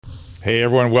Hey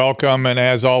everyone, welcome. And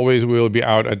as always, we'll be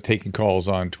out at taking calls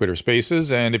on Twitter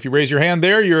Spaces. And if you raise your hand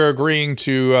there, you're agreeing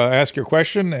to ask your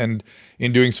question. And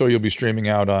in doing so, you'll be streaming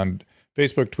out on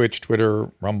Facebook, Twitch, Twitter,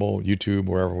 Rumble, YouTube,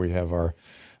 wherever we have our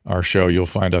show. You'll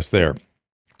find us there.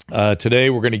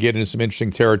 Today, we're going to get into some interesting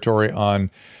territory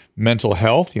on mental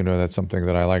health. You know, that's something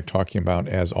that I like talking about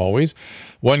as always.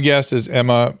 One guest is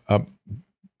Emma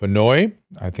Benoit.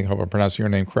 I hope I'm pronouncing your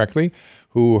name correctly,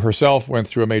 who herself went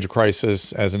through a major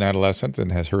crisis as an adolescent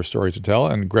and has her story to tell,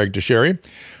 and Greg DeSherry,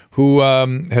 who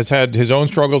has had his own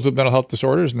struggles with mental health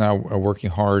disorders, now working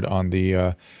hard on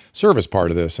the service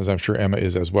part of this, as I'm sure Emma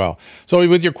is as well. So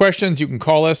with your questions, you can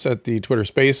call us at the Twitter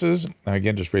Spaces.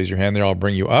 Again, just raise your hand there. I'll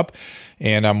bring you up.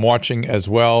 And I'm watching as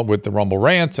well with the Rumble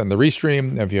Rants and the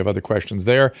Restream, if you have other questions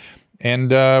there.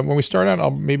 And when we start out,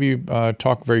 I'll maybe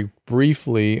talk very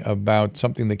briefly about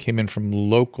something that came in from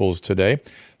locals today.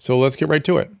 So let's get right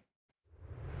to it.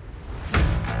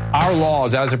 Our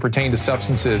laws as it pertains to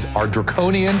substances are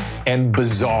draconian and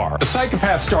bizarre. The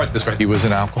psychopaths start this way. He was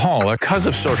an alcoholic because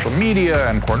of social media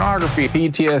and pornography,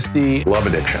 PTSD, love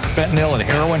addiction, fentanyl and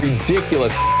heroin.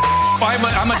 Ridiculous.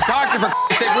 I'm a doctor, for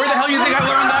Christ's sake. Where the hell do you think I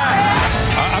learned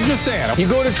that? I'm just saying, you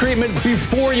go to treatment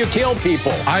before you kill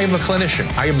people. I am a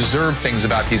clinician. I observe things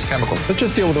about these chemicals. Let's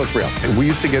just deal with what's real. We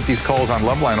used to get these calls on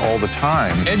Loveline all the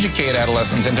time. Educate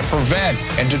adolescents and to prevent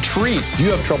and to treat. If you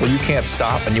have trouble you can't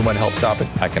stop and you want to help stop it,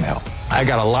 I can help. I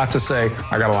got a lot to say.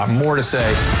 I got a lot more to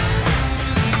say.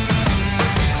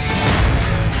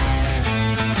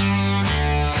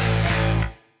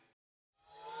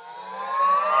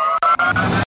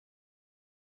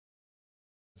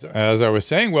 As I was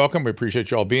saying, welcome. We appreciate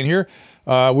you all being here.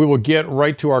 We will get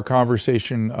right to our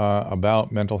conversation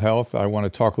about mental health. I want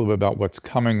to talk a little bit about what's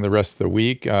coming the rest of the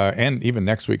week and even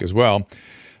next week as well.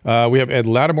 We have Ed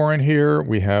Lattimore in here.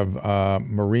 We have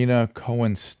Marina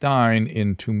Cohen-Stein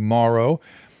in tomorrow.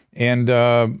 And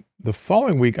the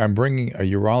following week, I'm bringing a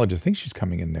urologist. I think she's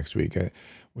coming in next week.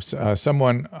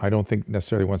 Someone I don't think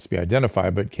necessarily wants to be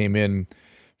identified, but came in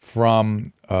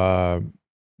from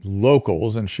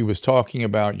locals, and she was talking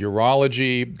about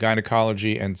urology,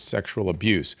 gynecology, and sexual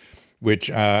abuse, which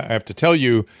I have to tell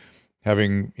you,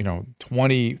 having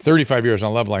 35 years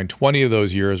on Loveline, 20 of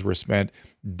those years were spent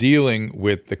dealing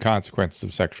with the consequences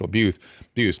of sexual abuse,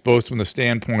 both from the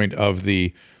standpoint of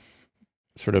the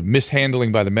sort of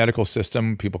mishandling by the medical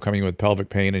system, people coming in with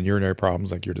pelvic pain and urinary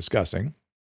problems like you're discussing,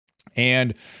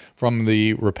 and from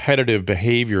the repetitive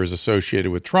behaviors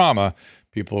associated with trauma,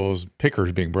 people's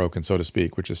pickers being broken, so to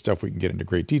speak, which is stuff we can get into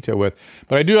great detail with.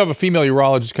 But I do have a female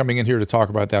urologist coming in here to talk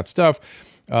about that stuff.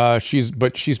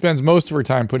 She spends most of her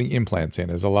time putting implants in,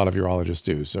 as a lot of urologists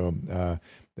do. So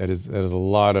that is a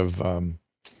lot of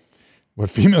what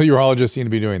female urologists seem to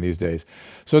be doing these days.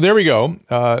 So there we go.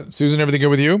 Susan, everything good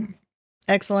with you?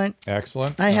 Excellent.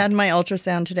 Excellent. I had my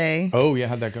ultrasound today. Oh, yeah.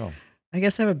 How'd that go? I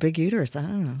guess I have a big uterus. I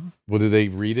don't know. Well, did they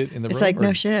read it in the room? It's like,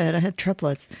 no shit. I had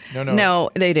triplets.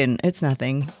 No, they didn't. It's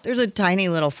nothing. There's a tiny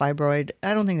little fibroid.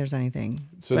 I don't think there's anything.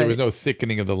 So there was no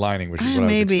thickening of the lining, which is what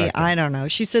maybe, I was expecting. I don't know.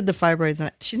 She said the fibroid's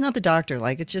not, she's not the doctor.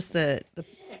 Like, it's just the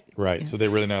Right. Yeah. So they're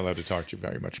really not allowed to talk to you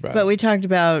very much about it. But we talked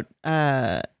about,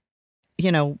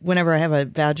 whenever I have a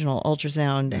vaginal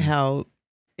ultrasound, how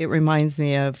it reminds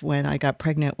me of when I got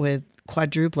pregnant with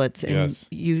quadruplets. And Yes.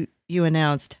 you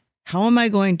announced, how am I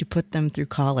going to put them through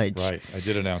college? Right. I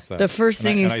did announce that. The first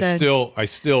thing you said. I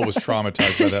still was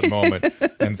traumatized by that moment.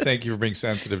 And thank you for being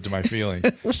sensitive to my feelings.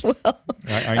 Well,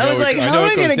 I was like, how am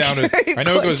I gonna carry I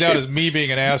know it goes down as me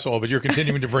being an asshole, but you're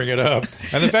continuing to bring it up.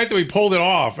 And the fact that we pulled it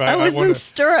off. I was in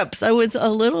stirrups. I was a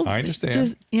little. I understand. I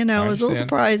was a little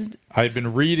surprised. I had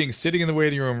been sitting in the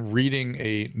waiting room, reading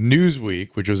a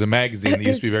Newsweek, which was a magazine that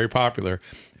used to be very popular,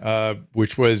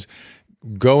 which was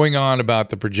going on about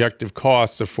the projected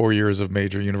costs of 4 years of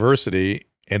major university,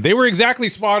 and they were exactly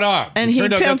spot on. And he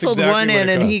penciled one in,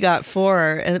 and he got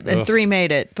 4, and 3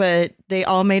 made it. But they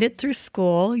all made it through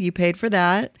school. You paid for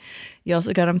that. You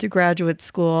also got them through graduate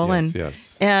school,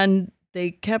 and they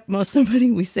kept most of the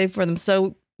money we saved for them.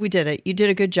 So we did it. You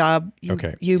did a good job.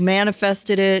 You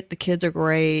manifested it. The kids are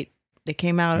great. They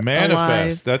came out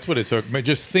alive. That's what it took.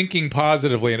 Just thinking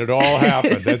positively, and it all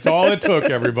happened. That's all it took,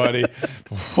 everybody.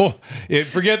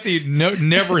 Forget the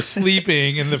never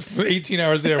sleeping in the 18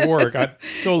 hours a day of work.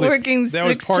 Working that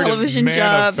 6 television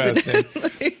jobs.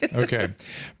 Okay.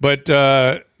 But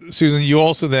Susan, you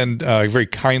also then very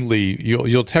kindly,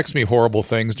 you'll text me horrible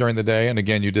things during the day. And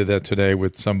again, you did that today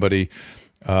with somebody.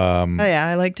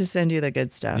 I like to send you the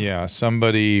good stuff. Yeah,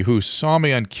 somebody who saw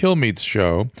me on Kill Meat's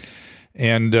show.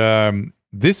 And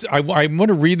I want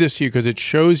to read this to you because it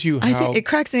shows you how. I think it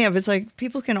cracks me up. It's like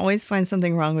people can always find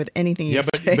something wrong with anything you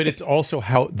say. But it's also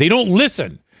how they don't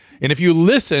listen. And if you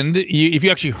listened, if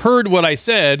you actually heard what I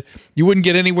said, you wouldn't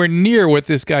get anywhere near what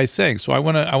this guy's saying. So I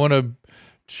want to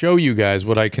show you guys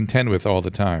what I contend with all the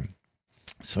time.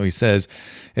 So he says,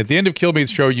 at the end of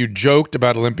Kilmeade's show, you joked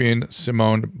about Olympian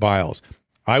Simone Biles.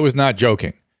 I was not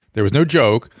joking. There was no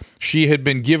joke. She had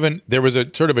been given, there was a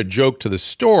sort of a joke to the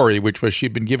story, which was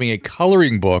she'd been giving a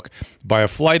coloring book by a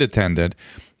flight attendant,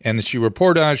 and she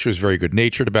reported on it. She was very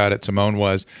good-natured about it. Simone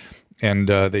was, and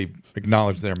they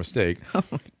acknowledged their mistake. Oh,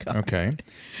 my God. Okay.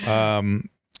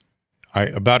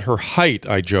 About her height,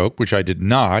 I joked, which I did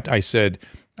not. I said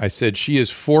she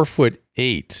is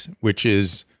 4'8", which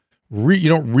is, you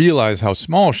don't realize how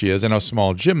small she is and how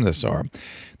small gymnasts are.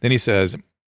 Then he says,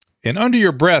 and under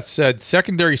your breath said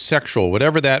secondary sexual,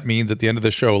 whatever that means at the end of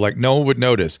the show, like no one would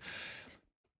notice.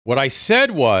 What I said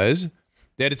was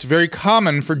that it's very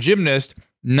common for gymnasts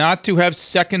not to have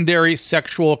secondary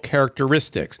sexual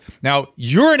characteristics. Now,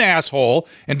 you're an asshole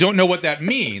and don't know what that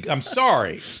means. I'm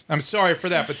sorry. I'm sorry for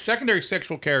that. But secondary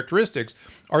sexual characteristics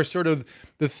are sort of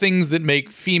the things that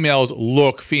make females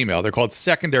look female. They're called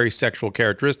secondary sexual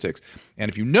characteristics. And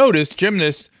if you notice,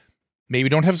 gymnasts maybe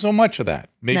don't have so much of that.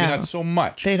 Maybe not so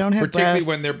much. They don't have particularly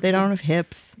breasts. When they don't have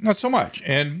hips. Not so much.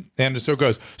 And so it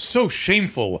goes, so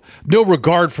shameful. No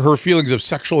regard for her feelings of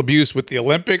sexual abuse with the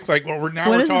Olympics. Like, well, what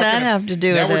does that have to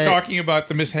do with it? Now we're talking about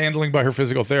the mishandling by her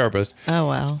physical therapist. Oh,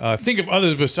 wow. Think of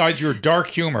others besides your dark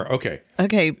humor. Okay.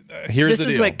 Okay. Here's the deal.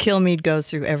 This is what Kilmeade goes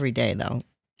through every day, though.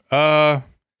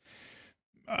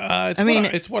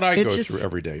 It's what I go through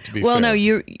every day, to be fair. Well, no,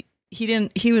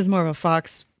 he was more of a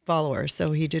Fox follower,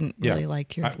 so he didn't really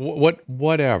like your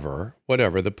whatever.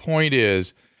 The point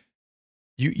is,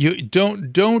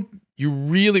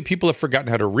 people have forgotten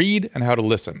how to read and how to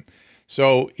listen.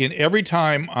 So in every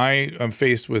time I am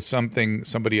faced with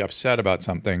somebody upset about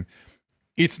something,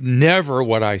 it's never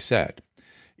what I said.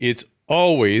 It's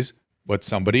always what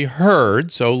somebody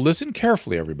heard. So listen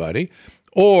carefully, everybody,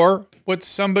 or what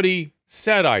somebody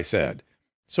said I said.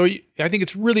 So I think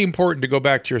it's really important to go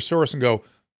back to your source and go,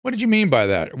 what did you mean by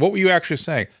that? What were you actually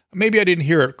saying? Maybe I didn't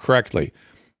hear it correctly.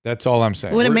 That's all I'm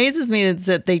saying. What amazes me is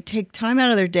that they take time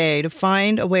out of their day to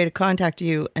find a way to contact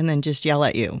you and then just yell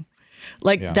at you.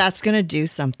 That's going to do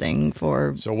something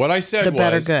for the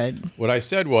better good. What I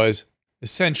said was,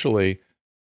 essentially,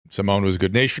 Simone was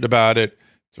good-natured about it.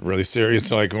 It's really serious.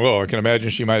 Like, well, I can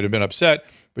imagine she might have been upset,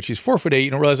 but she's 4'8".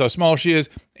 You don't realize how small she is.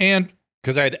 And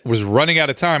because I was running out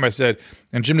of time, I said,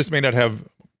 and gymnasts may not have,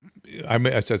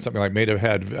 I said something like may have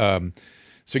had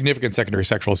significant secondary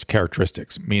sexual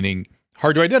characteristics, meaning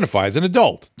hard to identify as an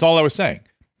adult. That's all I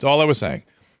was saying.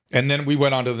 And then we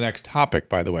went on to the next topic,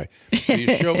 by the way.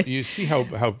 So you see how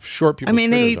short people's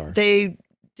triggers are. They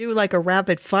do like a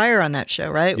rapid fire on that show,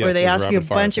 right? Yes, where they ask you a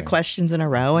bunch thing. of questions in a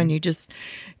row and you just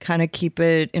kind of keep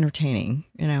it entertaining,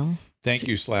 you know? Thank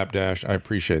you, Slapdash. I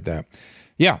appreciate that.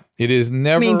 Yeah, it is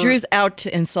never... I mean, Drew's out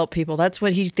to insult people. That's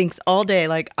what he thinks all day.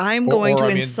 Like, I'm going to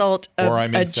insult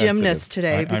a gymnast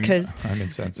today because I'm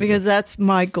insensitive. Because that's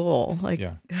my goal. Like,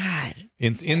 God.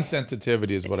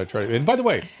 Insensitivity is what I try to... And by the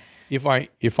way, if I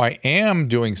am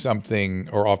doing something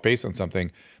or off base on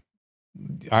something,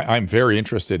 I'm very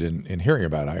interested in hearing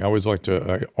about it. I always like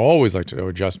to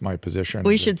adjust my position.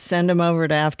 We should send him over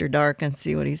to After Dark and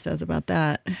see what he says about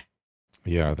that.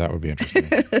 Yeah, that would be interesting.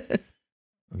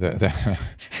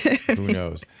 Who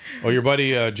knows? Oh, your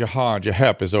buddy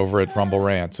Jahep is over at Rumble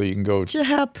Rant, so you can go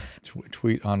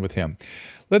tweet on with him.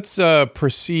 Let's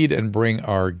proceed and bring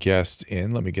our guest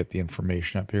in. Let me get the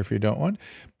information up here if you don't want.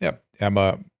 Yep,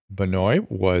 Emma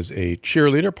Benoit was a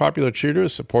cheerleader, popular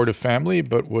cheerleader, supportive family,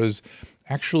 but was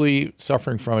actually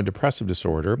suffering from a depressive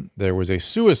disorder. There was a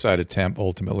suicide attempt,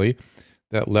 ultimately,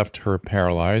 that left her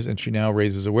paralyzed, and she now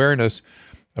raises awareness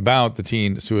about the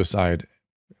teen suicide,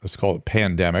 let's call it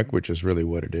pandemic, which is really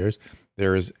what it is.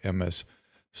 There is Emma's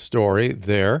story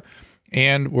there.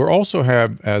 And we'll also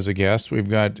have, as a guest, we've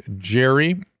got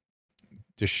Greg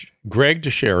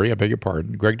DeSherry, I beg your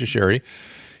pardon, Greg DeSherry.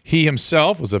 He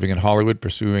himself was living in Hollywood,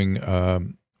 pursuing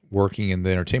working in the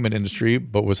entertainment industry,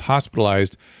 but was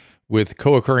hospitalized with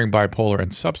co-occurring bipolar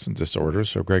and substance disorders.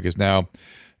 So Greg is now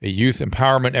a youth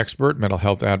empowerment expert, mental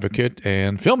health advocate,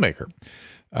 and filmmaker.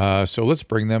 So let's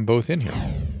bring them both in here.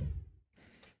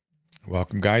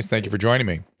 Welcome, guys. Thank you for joining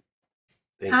me.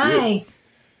 Hi. You.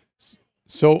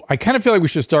 So I kind of feel like we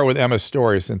should start with Emma's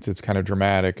story since it's kind of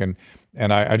dramatic,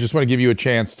 and I just want to give you a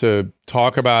chance to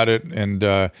talk about it. And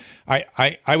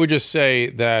I would just say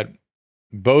that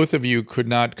both of you could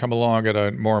not come along at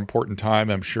a more important time.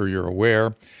 I'm sure you're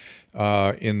aware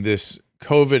in this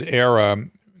COVID era,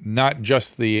 not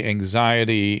just the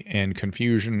anxiety and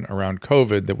confusion around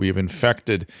COVID that we've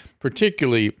infected,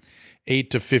 particularly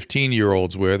 8 to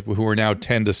 15-year-olds with, who are now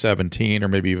 10 to 17, or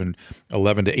maybe even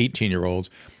 11 to 18-year-olds,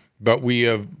 but we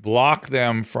have blocked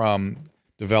them from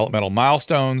developmental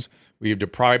milestones. We have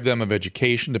deprived them of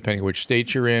education, depending on which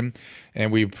state you're in,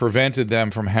 and we've prevented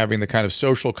them from having the kind of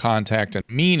social contact and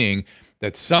meaning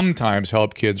that sometimes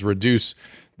help kids reduce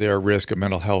their risk of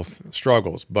mental health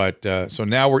struggles. But so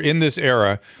now we're in this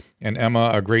era, and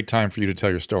Emma, a great time for you to tell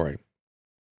your story.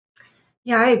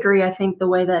 Yeah, I agree. I think the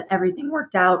way that everything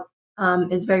worked out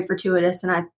is very fortuitous,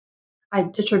 and I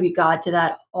attribute God to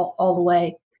that all the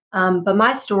way. But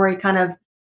my story kind of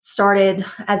started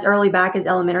as early back as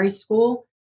elementary school.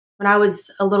 When I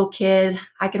was a little kid,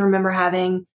 I can remember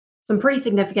having some pretty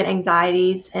significant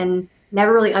anxieties and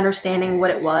never really understanding what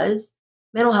it was.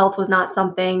 Mental health was not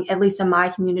something, at least in my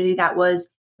community, that was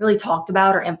really talked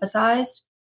about or emphasized.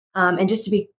 And just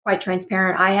to be quite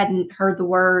transparent, I hadn't heard the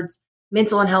words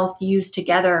mental and health used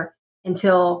together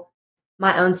until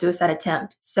my own suicide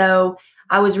attempt. So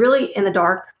I was really in the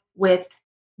dark with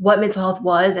what mental health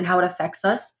was and how it affects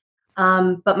us.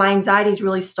 But my anxieties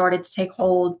really started to take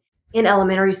hold in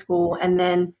elementary school. And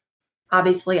then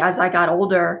obviously, as I got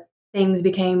older, things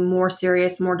became more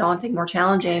serious, more daunting, more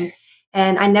challenging.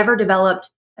 And I never developed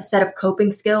a set of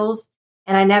coping skills.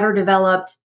 And I never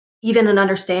developed even an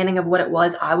understanding of what it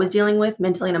was I was dealing with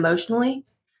mentally and emotionally.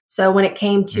 So when it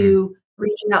came to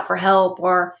reaching out for help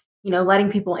or, letting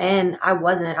people in, I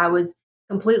wasn't. I was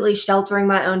completely sheltering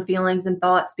my own feelings and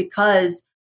thoughts because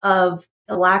of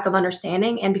the lack of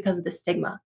understanding and because of the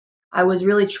stigma. I was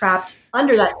really trapped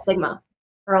under that stigma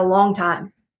for a long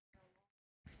time.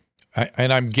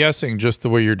 And I'm guessing, just the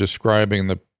way you're describing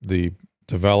the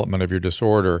development of your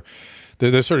disorder,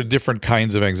 there's sort of different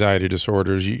kinds of anxiety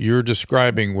disorders. You're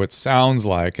describing what sounds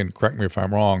like, and correct me if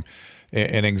I'm wrong,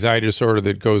 an anxiety disorder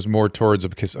that goes more towards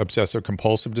obsessive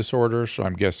compulsive disorder. So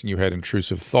I'm guessing you had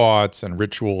intrusive thoughts and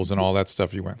rituals and all that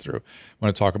stuff you went through.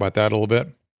 Want to talk about that a little bit?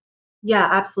 Yeah,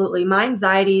 absolutely. My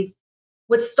anxieties,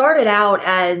 what started out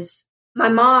as my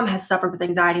mom has suffered with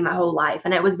anxiety my whole life,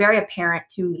 and it was very apparent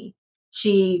to me.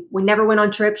 We never went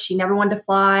on trips. She never wanted to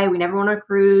fly. We never went on a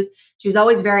cruise. She was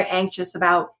always very anxious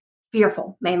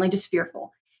fearful, mainly just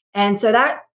fearful. And so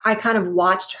that I kind of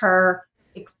watched her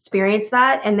experience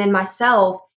that. And then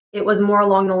myself, it was more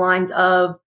along the lines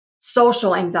of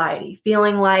social anxiety,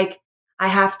 feeling like I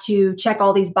have to check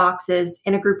all these boxes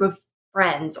in a group of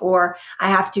friends, or I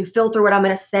have to filter what I'm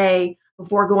going to say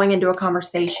before going into a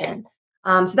conversation.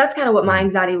 So that's kind of what my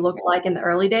anxiety looked like in the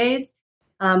early days.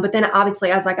 But then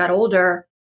obviously, as I got older,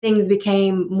 things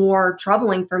became more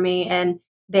troubling for me and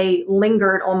they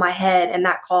lingered on my head, and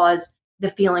that caused the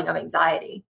feeling of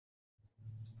anxiety.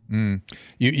 You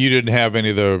didn't have any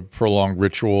of the prolonged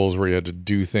rituals where you had to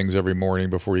do things every morning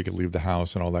before you could leave the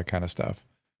house and all that kind of stuff?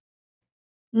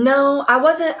 No, I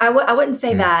wasn't. I wouldn't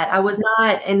say that. I was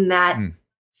not in that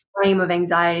frame of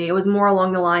anxiety. It was more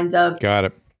along the lines of Got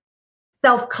it.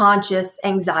 Self-conscious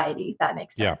anxiety, if that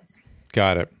makes sense.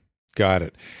 Yeah. Got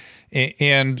it.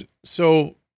 And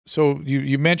so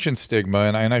you mentioned stigma,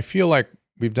 and I feel like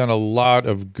we've done a lot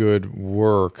of good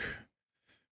work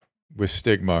with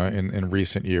stigma in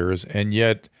recent years, and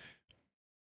yet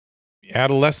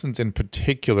adolescents in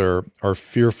particular are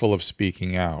fearful of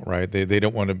speaking out, right? They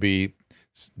don't want to be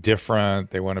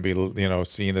different. They want to be,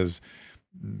 seen as,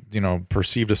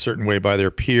 perceived a certain way by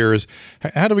their peers.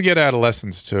 How do we get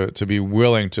adolescents to be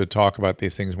willing to talk about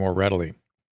these things more readily?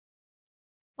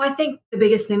 Well, I think the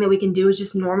biggest thing that we can do is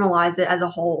just normalize it as a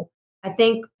whole. I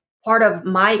think part of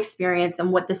my experience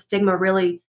and what the stigma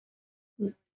really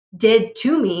did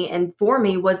to me and for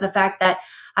me was the fact that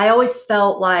I always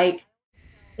felt like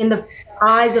in the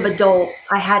eyes of adults,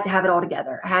 I had to have it all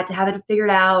together. I had to have it figured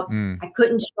out. I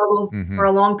couldn't struggle for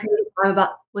a long period of time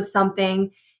with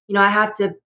something. I have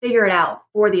to figure it out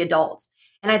for the adults.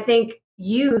 And I think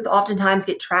youth oftentimes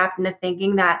get trapped into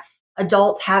thinking that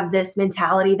adults have this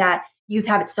mentality that youth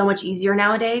have it so much easier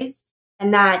nowadays,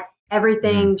 and that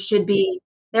everything should be,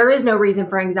 there is no reason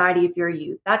for anxiety if you're a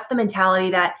youth. That's the mentality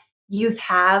that youth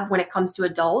have when it comes to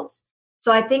adults.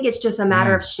 So I think it's just a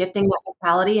matter of shifting that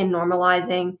mentality and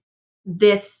normalizing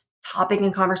this topic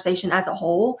and conversation as a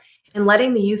whole, and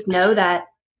letting the youth know that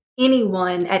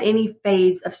anyone at any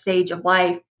stage of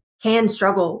life can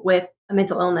struggle with a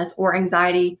mental illness or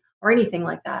anxiety or anything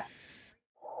like that.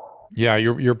 Yeah,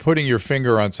 you're putting your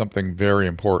finger on something very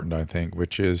important, I think,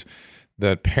 which is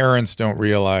that parents don't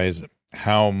realize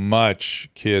how much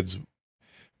kids,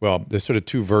 well, there's sort of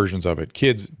two versions of it.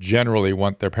 Kids generally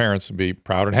want their parents to be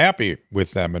proud and happy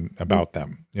with them and about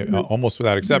them, almost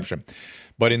without exception.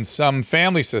 But in some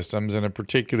family systems, and in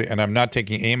particular, and I'm not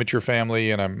taking aim at your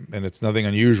family, and it's nothing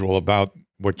unusual about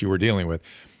what you were dealing with,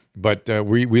 but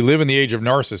we live in the age of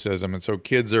narcissism, and so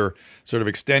kids are sort of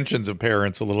extensions of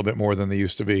parents a little bit more than they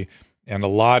used to be, and a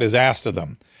lot is asked of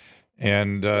them,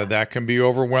 and that can be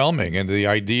overwhelming, and the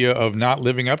idea of not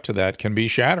living up to that can be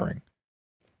shattering.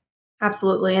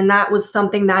 Absolutely, and that was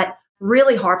something that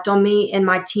really harped on me in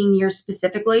my teen years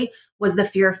specifically, was the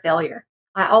fear of failure.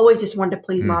 I always just wanted to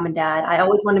please mom and dad. I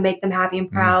always wanted to make them happy and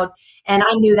proud. And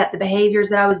I knew that the behaviors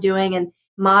that I was doing and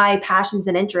my passions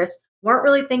and interests weren't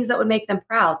really things that would make them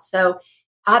proud. So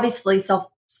obviously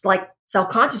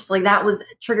self-consciously, that was a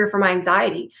trigger for my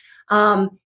anxiety.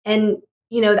 And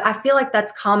I feel like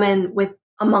that's common with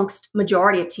amongst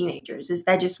majority of teenagers, is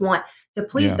they just want to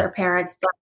please their parents,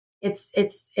 but it's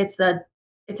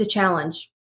a challenge.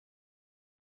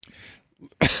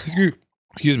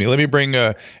 Excuse me. Let me bring,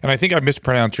 and I think I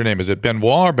mispronounced your name. Is it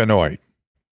Benoit or Benoit?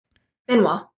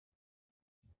 Benoit.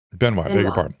 Beg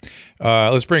your pardon.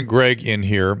 Let's bring Greg in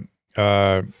here.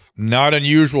 Not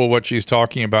unusual what she's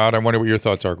talking about. I wonder what your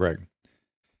thoughts are, Greg.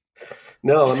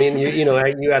 No, I mean,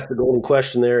 you asked the golden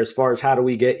question there as far as how do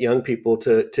we get young people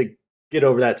to get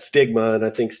over that stigma. And I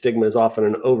think stigma is often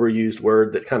an overused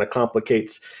word that kind of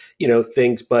complicates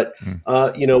things. But,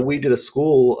 we did a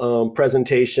school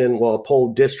presentation, a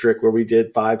poll district where we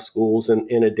did 5 schools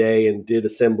in a day and did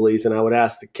assemblies. And I would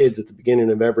ask the kids at the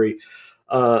beginning of every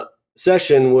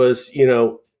session was,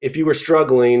 if you were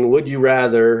struggling, would you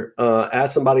rather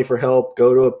ask somebody for help,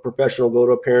 go to a professional, go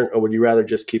to a parent, or would you rather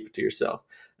just keep it to yourself?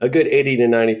 A good 80 to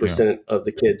 90% of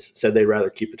the kids said they'd rather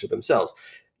keep it to themselves.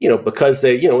 Because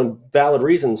they, and valid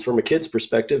reasons from a kid's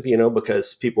perspective,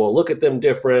 because people will look at them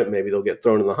different. Maybe they'll get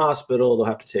thrown in the hospital. They'll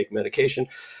have to take medication.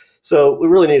 So we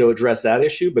really need to address that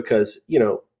issue because,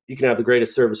 you can have the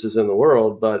greatest services in the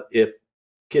world, but if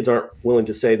kids aren't willing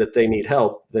to say that they need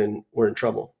help, then we're in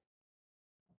trouble.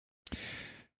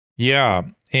 Yeah.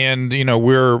 And,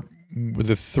 we're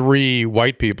the 3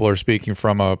 white people are speaking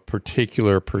from a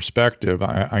particular perspective.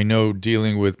 I know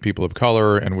dealing with people of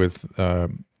color and with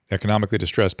economically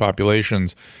distressed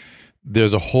populations,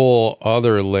 there's a whole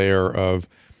other layer of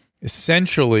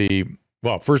essentially,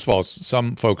 well, first of all,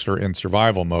 some folks are in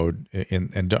survival mode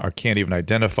and can't even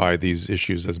identify these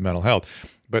issues as mental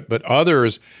health. But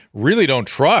others really don't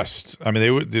trust. I mean,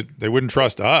 they wouldn't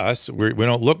trust us. We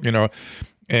don't look,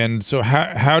 And so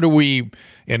how do we?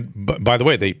 And by the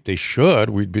way, they should.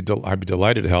 I'd be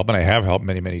delighted to help, and I have helped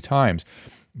many, many times.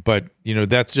 But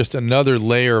that's just another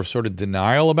layer of sort of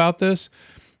denial about this.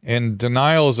 And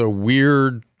denial is a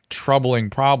weird,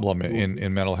 troubling problem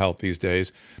in mental health these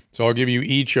days. So I'll give you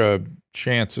each a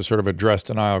chance to sort of address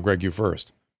denial. Greg, you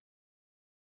first.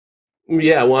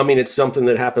 Yeah, well, I mean, it's something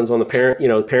that happens on the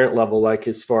parent level, like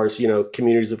as far as,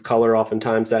 communities of color,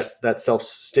 oftentimes that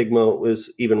self-stigma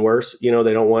is even worse. They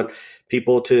don't want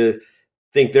people to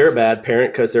think they're a bad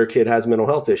parent because their kid has mental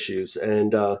health issues.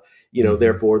 And,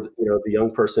 therefore, the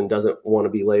young person doesn't want to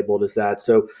be labeled as that.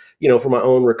 So, for my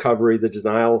own recovery, the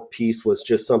denial piece was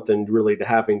just something really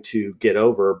having to get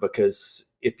over, because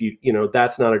if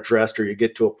that's not addressed, or you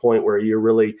get to a point where you're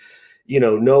really,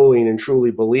 knowing and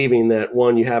truly believing that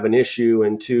 1, you have an issue,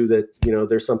 and 2, that,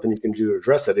 there's something you can do to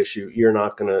address that issue, you're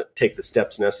not going to take the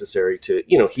steps necessary to,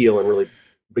 heal and really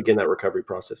begin that recovery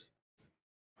process.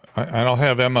 And I'll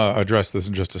have Emma address this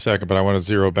in just a second, but I want to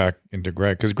zero back into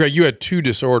Greg, because Greg, you had 2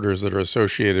 disorders that are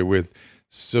associated with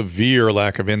severe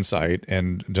lack of insight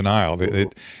and denial.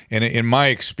 And in my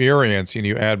experience,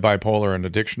 you add bipolar and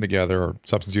addiction together, or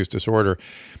substance use disorder,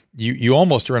 you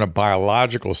almost are in a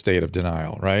biological state of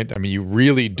denial, right? I mean, you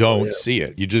really don't see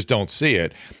it. You just don't see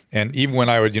it. And even when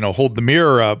I would, hold the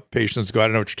mirror up, patients go, I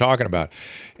don't know what you're talking about.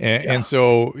 And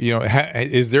so, you have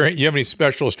any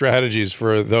special strategies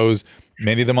for those?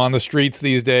 Many of them on the streets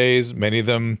these days, many of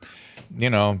them,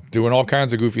 doing all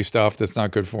kinds of goofy stuff that's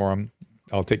not good for them.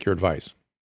 I'll take your advice.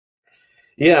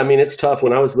 Yeah, I mean, it's tough.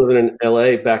 When I was living in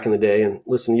LA back in the day, and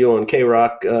listen to you on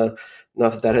K-Rock,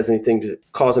 not that has anything to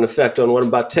cause an effect on what I'm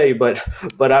about to tell you,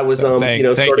 but I was,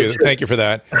 thank you for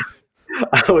that.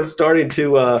 I was starting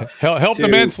to helped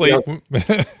immensely.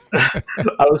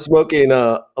 I was smoking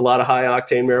a lot of high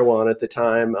octane marijuana at the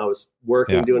time. I was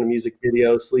working, doing a music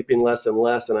video, sleeping less and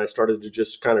less, and I started to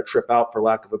just kind of trip out, for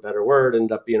lack of a better word.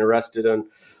 Ended up being arrested and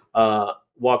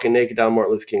walking naked down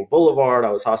Martin Luther King Boulevard.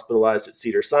 I was hospitalized at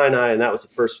Cedars-Sinai, and that was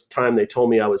the first time they told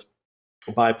me I was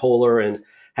bipolar and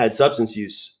had substance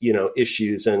use,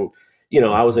 issues. And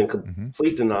I was in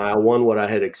complete denial. One, what I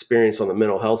had experienced on the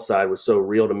mental health side was so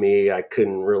real to me, I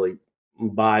couldn't really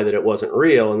buy that it wasn't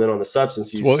real. And then on the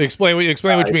substance use, well, explain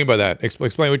what you mean by that.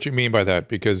 Explain what you mean by that,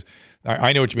 because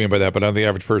I know what you mean by that, but I don't think the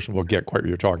average person will get quite what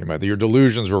you're talking about. Your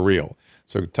delusions were real.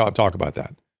 So talk about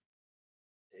that.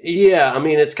 Yeah, I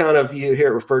mean, it's kind of, you hear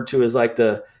it referred to as like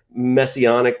the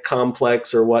messianic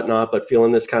complex or whatnot, but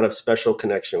feeling this kind of special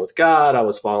connection with God. I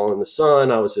was following the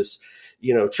Son. I was this,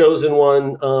 chosen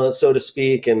one, so to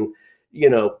speak, and,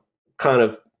 kind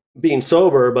of being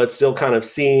sober, but still kind of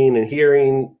seeing and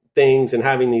hearing things and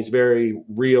having these very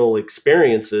real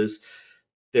experiences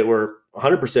that were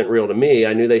 100% real to me.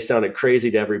 I knew they sounded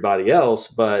crazy to everybody else,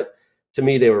 but to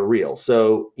me, they were real.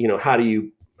 So, how do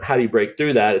you break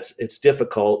through that? It's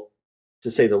difficult,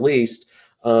 to say the least.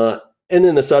 And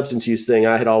then the substance use thing,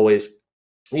 I had always,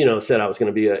 said I was going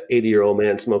to be a 80-year-old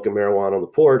man smoking marijuana on the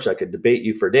porch. I could debate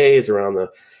you for days around the,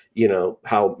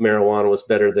 how marijuana was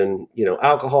better than,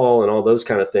 alcohol and all those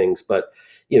kind of things. But,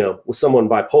 with someone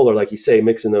bipolar, like you say,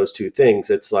 mixing those two things,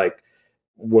 it's like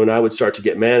when I would start to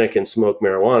get manic and smoke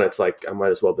marijuana, it's like I might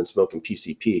as well have been smoking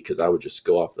PCP, because I would just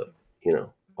go off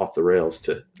the rails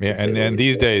to and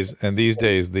these days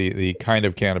the kind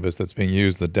of cannabis that's being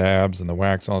used, the dabs and the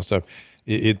wax and all that stuff,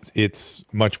 it's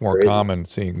much more common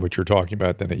seeing what you're talking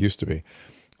about than it used to be.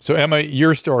 So Emma,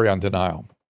 your story on denial.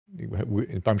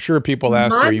 I'm sure people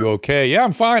ask, are you okay? Yeah,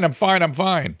 I'm fine.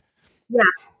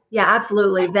 Yeah,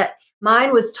 absolutely. That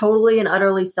mine was totally and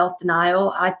utterly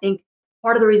self-denial. I think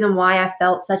part of the reason why I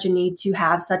felt such a need to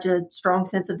have such a strong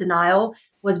sense of denial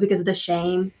was because of the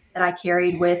shame that I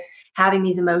carried with having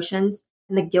these emotions,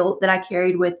 and the guilt that I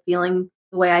carried with feeling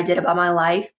the way I did about my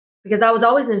life, because I was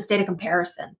always in a state of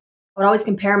comparison. I would always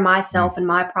compare myself and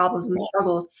my problems and my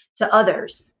struggles to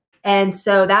others. And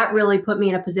so that really put me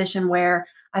in a position where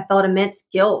I felt immense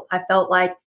guilt. I felt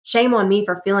like, shame on me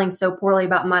for feeling so poorly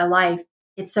about my life.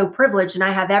 It's so privileged and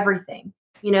I have everything,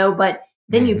 but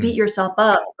then you beat yourself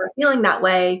up for feeling that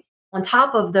way on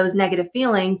top of those negative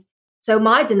feelings. So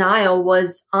my denial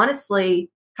was honestly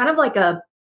kind of like a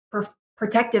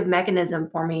protective mechanism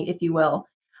for me, if you will.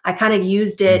 I kind of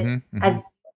used it as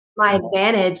my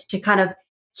advantage to kind of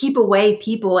keep away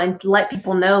people and let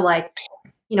people know, like,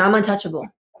 I'm untouchable.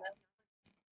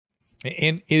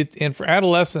 And for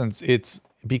adolescents, it's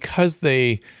because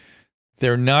they're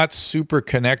not super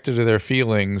connected to their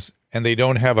feelings, and they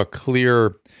don't have a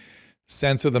clear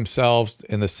sense of themselves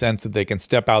in the sense that they can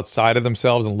step outside of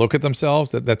themselves and look at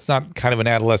themselves. That's not kind of an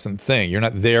adolescent thing. You're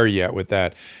not there yet with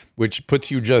that, which puts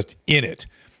you just in it,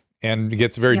 and it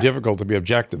gets very difficult to be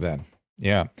objective then.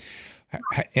 Yeah.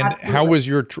 And Absolutely. How was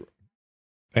your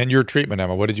treatment,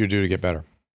 Emma? What did you do to get better?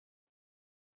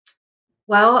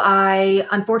 Well, I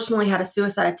unfortunately had a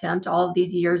suicide attempt. All of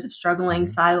these years of struggling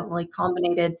silently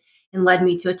culminated and led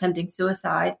me to attempting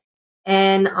suicide.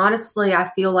 And honestly, I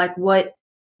feel like what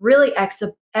really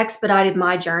expedited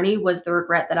my journey was the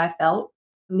regret that I felt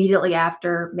immediately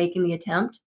after making the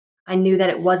attempt. I knew that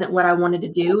it wasn't what I wanted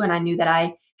to do, and I knew that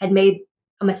I had made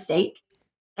a mistake.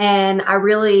 And I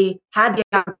really had the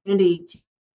opportunity to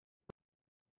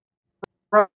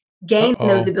gain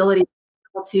those abilities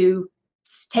to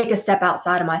take a step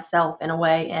outside of myself in a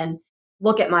way and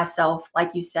look at myself,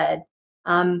 like you said.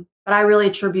 But I really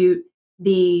attribute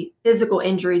the physical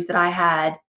injuries that I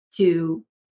had to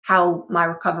how my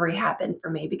recovery happened for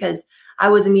me, because I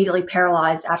was immediately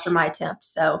paralyzed after my attempt.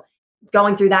 So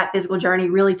going through that physical journey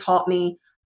really taught me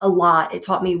a lot. It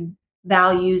taught me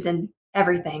values and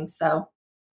everything. So,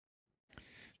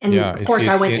 and of course,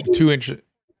 I went to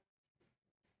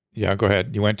Yeah, go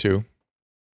ahead. You went to?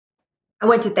 I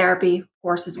went to therapy, of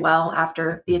course, as well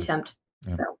after the attempt.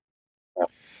 Yeah. So.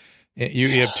 You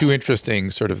have two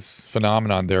interesting sort of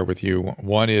phenomenon there with you.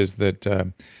 One is that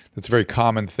it's a very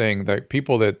common thing that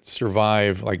people that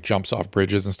survive, like jumps off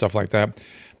bridges and stuff like that,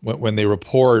 when they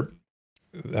report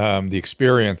the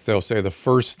experience, they'll say the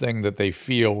first thing that they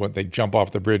feel when they jump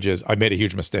off the bridge is, I made a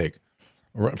huge mistake.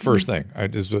 First thing,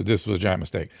 this was a giant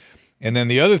mistake. And then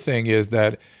the other thing is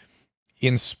that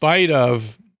in spite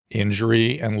of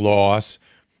injury and loss,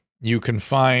 you can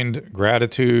find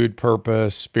gratitude,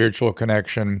 purpose, spiritual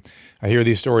connection. I hear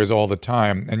these stories all the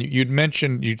time. And you'd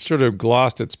mentioned, you sort of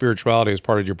glossed at spirituality as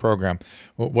part of your program.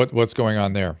 What's going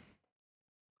on there?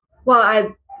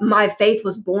 Well, my faith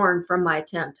was born from my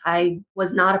attempt. I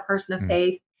was not a person of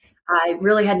faith. I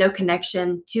really had no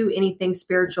connection to anything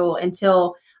spiritual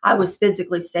until I was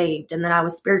physically saved. And then I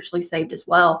was spiritually saved as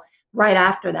well right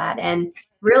after that. And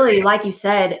really, like you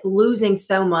said, losing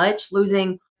so much,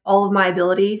 losing all of my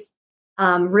abilities,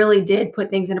 really did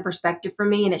put things into perspective for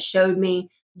me. And it showed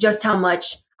me just how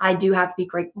much I do have to be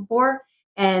grateful for.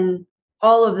 And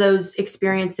all of those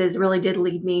experiences really did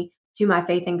lead me to my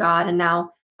faith in God. And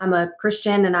now I'm a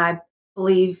Christian and I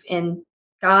believe in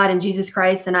God and Jesus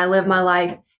Christ, and I live my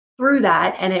life through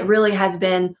that. And it really has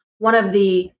been one of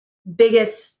the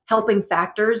biggest helping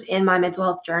factors in my mental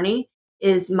health journey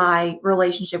is my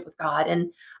relationship with God.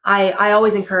 And I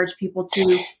always encourage people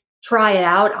to try it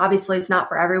out. Obviously, it's not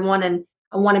for everyone. And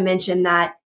I want to mention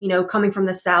that, coming from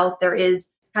the South, there is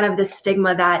kind of this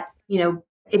stigma that,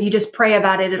 if you just pray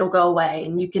about it, it'll go away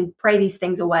and you can pray these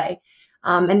things away.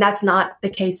 And that's not the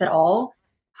case at all.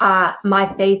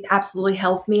 My faith absolutely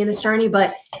helped me in this journey,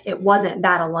 but it wasn't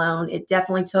that alone. It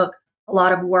definitely took a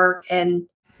lot of work and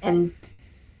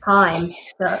time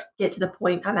to get to the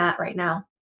point I'm at right now.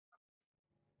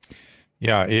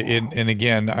 Yeah, and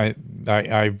again,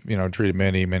 I treated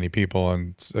many people,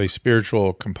 and a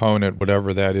spiritual component,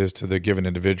 whatever that is, to the given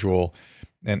individual,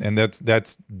 and that's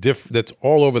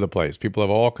all over the place. People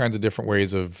have all kinds of different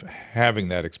ways of having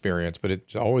that experience, but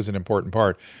it's always an important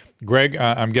part. Greg,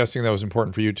 I'm guessing that was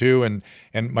important for you too. And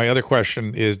my other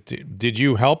question is, did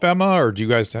you help Emma, or do you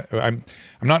guys? I'm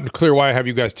not clear why I have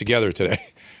you guys together today.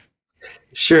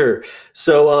 Sure.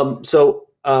 So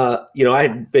I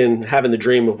had been having the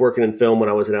dream of working in film when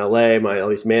I was in LA. All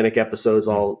these manic episodes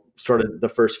all started, the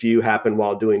first few happened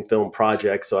while doing film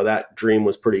projects. So that dream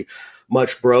was pretty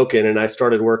much broken. And I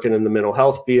started working in the mental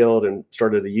health field and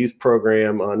started a youth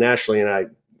program nationally. And I,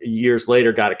 years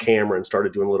later, got a camera and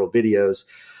started doing little videos.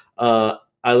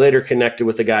 I later connected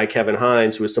with a guy, Kevin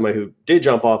Hines, who was somebody who did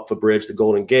jump off a bridge, the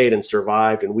Golden Gate, and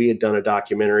survived. And we had done a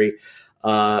documentary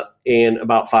and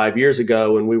about 5 years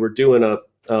ago, when we were doing a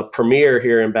premiere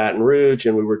here in Baton Rouge,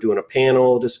 and we were doing a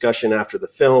panel discussion after the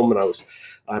film. And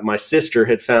my sister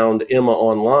had found Emma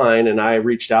online, and I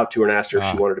reached out to her and asked her if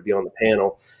she wanted to be on the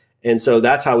panel. And so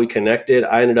that's how we connected.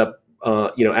 I ended up,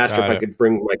 asked her if I could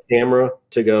bring my camera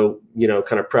to go,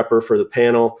 kind of prep her for the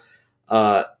panel,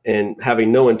 and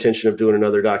having no intention of doing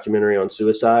another documentary on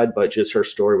suicide, but just her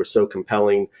story was so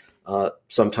compelling.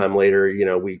 Sometime later,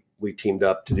 we teamed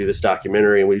up to do this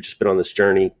documentary, and we've just been on this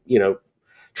journey,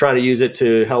 trying to use it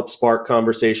to help spark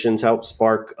conversations, help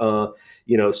spark,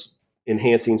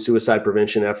 enhancing suicide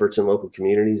prevention efforts in local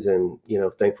communities. And,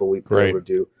 thankful we've been able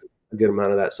to do a good amount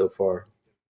of that so far.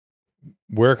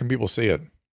 Where can people see it?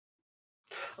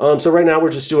 So right now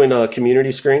we're just doing a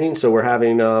community screening. So we're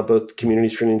having both community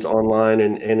screenings online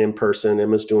and in person.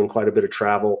 Emma's doing quite a bit of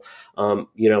travel.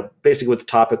 Basically with a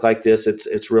topic like this,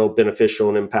 it's real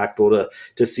beneficial and impactful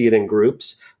to see it in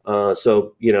groups.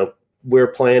 We're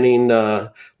planning,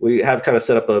 we have kind of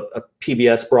set up a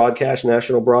PBS broadcast,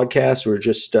 national broadcast. We're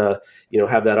just, have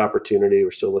that opportunity.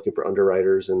 We're still looking for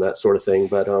underwriters and that sort of thing.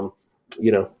 But,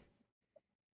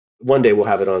 one day we'll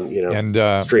have it on,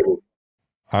 streaming.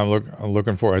 I'm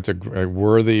looking for it. It's a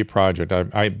worthy project.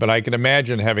 But I can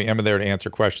imagine having Emma there to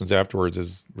answer questions afterwards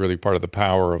is really part of the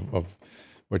power of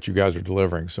what you guys are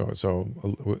delivering. So,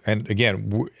 and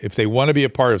again, if they want to be a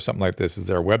part of something like this, is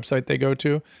there a website they go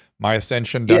to?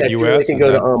 myascension.us? Yeah, they can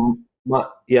go to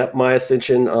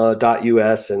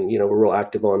myascension.us, and we're real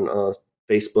active on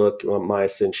Facebook, on My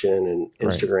Ascension, and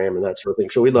Instagram, and that sort of thing.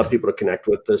 So we'd love people to connect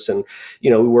with us, and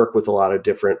we work with a lot of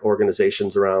different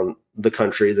organizations around the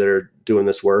country that are doing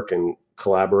this work and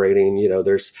collaborating.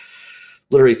 There's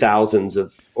literally thousands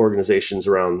of organizations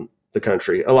around the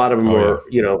country. A lot of them are,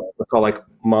 call like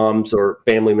moms or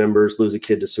family members lose a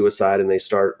kid to suicide, and they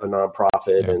start a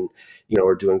nonprofit and,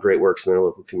 are doing great works in their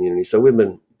local community. So we've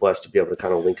been blessed to be able to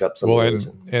kind of link up some of those.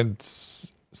 And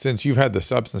since you've had the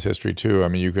substance history too, I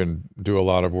mean, you can do a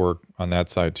lot of work on that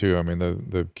side too. I mean,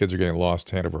 the kids are getting lost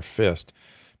hand over fist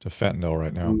to fentanyl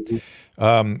right now.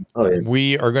 Mm-hmm.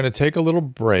 We are going to take a little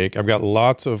break. I've got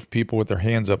lots of people with their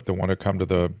hands up that want to come to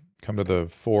the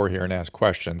fore here and ask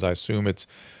questions. I assume it's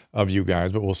of you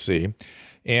guys, but we'll see.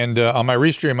 And on my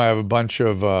Restream, I have a bunch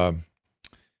of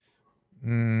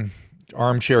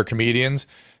armchair comedians.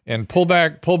 And pull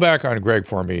back on Greg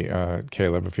for me,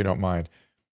 Caleb, if you don't mind,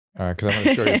 because I'm going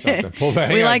to show you something. Pull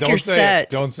back. We like your set.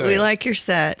 Don't say. We like your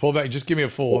set. Pull back. Just give me a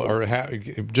full, or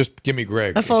just give me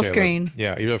Greg. A full Caleb. Screen.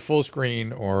 Yeah, either a full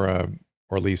screen or at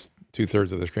least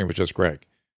 2/3 of the screen with just Greg.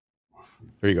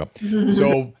 There you go.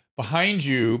 So behind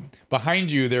you,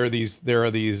 there are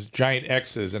these giant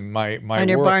X's, and my on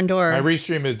your barn door. My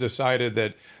Restream has decided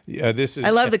that this is.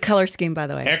 I love the color scheme, by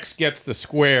the way. X gets the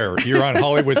square. You're on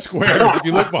Hollywood Squares. If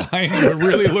you look behind you, it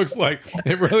really looks like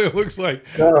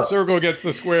a circle gets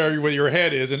the square where your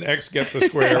head is, and X gets the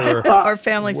square. Or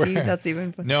Family Feud. That's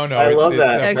even fun. No. I love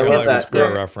that. X gets the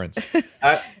square reference.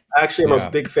 I'm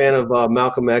a big fan of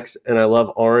Malcolm X, and I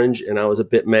love orange. And I was a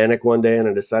bit manic one day, and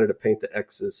I decided to paint the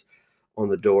X's on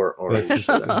the door orange.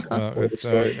 Drew was on Hollywood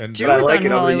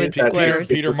Squares.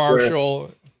 Peter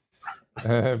Marshall.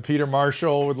 Peter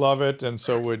Marshall would love it, and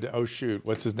so would, oh shoot,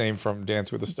 what's his name from Dance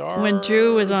with the Stars? When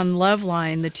Drew was on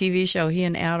Loveline, the TV show, he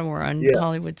and Adam were on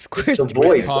Hollywood Squares. The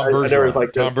voice. Tom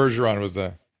Bergeron. Tom Bergeron was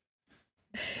the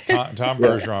Tom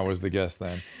Bergeron was the guest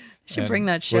then. Should bring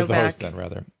that show was the back. host then,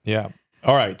 rather. Yeah.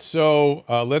 All right. So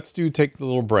let's take the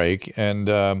little break, and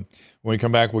when we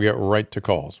come back, we'll get right to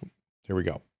calls. Here we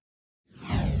go.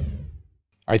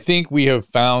 I think we have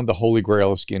found the holy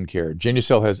grail of skincare.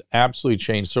 Genucel has absolutely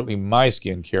changed, certainly my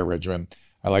skincare regimen.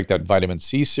 I like that vitamin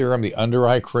C serum, the under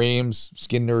eye creams,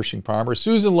 skin nourishing primer.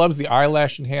 Susan loves the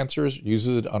eyelash enhancers,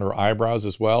 uses it on her eyebrows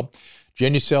as well.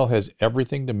 Genucel has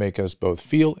everything to make us both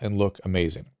feel and look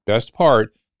amazing. Best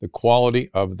part, the quality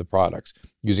of the products.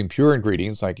 Using pure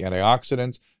ingredients like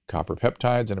antioxidants, copper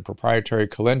peptides, and a proprietary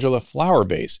calendula flower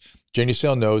base,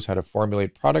 Genucel knows how to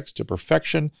formulate products to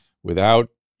perfection without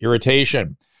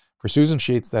irritation. For Susan,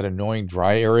 she hates that annoying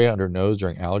dry area under her nose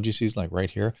during allergy season, like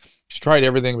right here. She's tried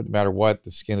everything, but no matter what,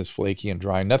 the skin is flaky and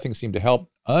dry. Nothing seemed to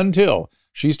help until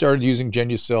she started using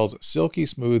Genucel's Silky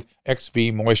Smooth XV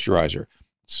Moisturizer. It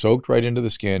soaked right into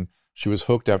the skin. She was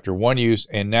hooked after one use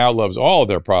and now loves all of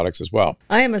their products as well.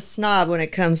 I am a snob when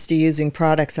it comes to using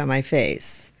products on my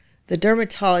face. The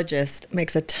dermatologist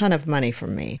makes a ton of money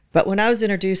from me. But when I was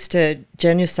introduced to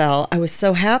Genucel, I was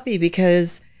so happy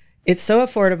because it's so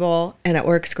affordable and it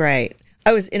works great.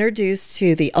 I was introduced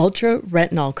to the Ultra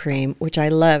Retinol Cream, which I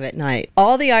love at night.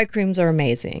 All the eye creams are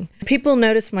amazing. People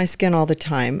notice my skin all the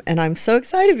time, and I'm so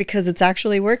excited because it's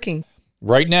actually working.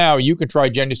 Right now, you can try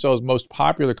Genucel's most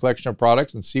popular collection of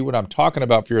products and see what I'm talking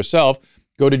about for yourself.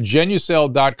 Go to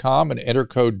Genucel.com and enter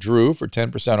code DREW for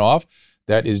 10% off.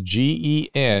 That is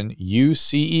GENUCEL.com,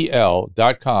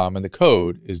 and the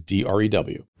code is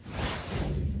DREW.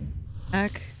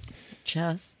 Back,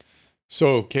 chest.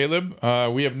 So, Caleb,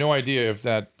 we have no idea if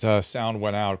that sound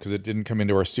went out because it didn't come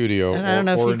into our studio and I don't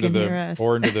know if you can hear us.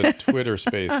 Or into the Twitter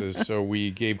Spaces. So we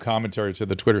gave commentary to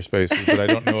the Twitter Spaces, but I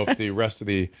don't know if the rest of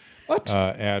the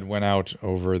ad went out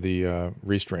over the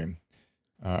restream.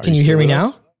 Can you hear me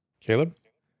now? Caleb?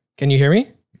 Can you hear me?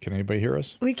 Can anybody hear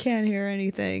us? We can't hear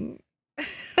anything.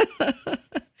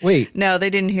 Wait. No, they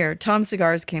didn't hear. Tom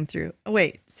Cigars came through. Oh,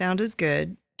 wait, sound is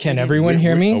good. Can everyone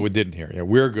hear me? Oh, we didn't hear. Yeah,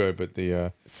 we're good, but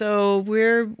the so we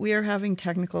are having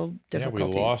technical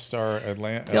difficulties. Yeah, we lost our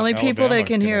Atlanta. The only people that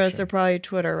can hear us connection. are probably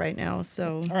Twitter right now.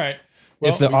 So all right.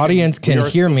 Well, if the audience can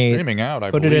hear me, streaming out,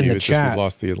 put it in the it's chat.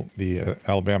 Just we've lost the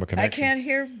Alabama connection. I can't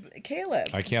hear Caleb.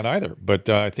 I can't either, but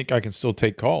I think I can still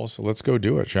take calls. So let's go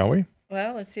do it, shall we?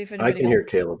 Well, let's see if anybody. I can hear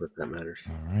Caleb if that matters.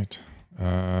 All right.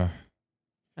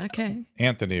 Okay.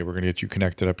 Anthony, we're going to get you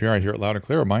connected up here. I hear it loud and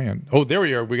clear on my end. Oh, there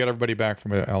we are. We got everybody back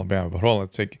from Alabama. But hold on,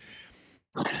 let's take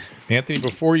Anthony.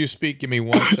 Before you speak, give me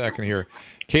 1 second here.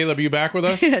 Caleb, are you back with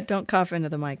us? Yeah, don't cough into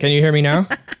the mic. Can you hear me now?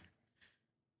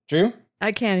 Drew?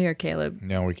 I can't hear Caleb.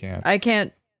 No, we can't. I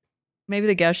can't. Maybe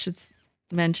the guest should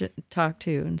talk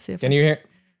to and see if. Can you hear?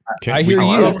 I hear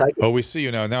you. Oh, we see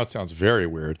you now. Now it sounds very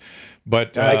weird.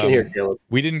 But I can hear Caleb.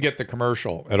 We didn't get the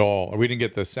commercial at all. We didn't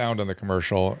get the sound on the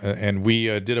commercial, and we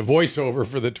did a voiceover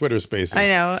for the Twitter Spaces. I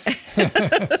know.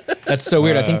 That's so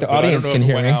weird. I think the audience can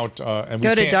hear me. Out, and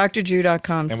go to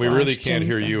drdrew.com. And we really can't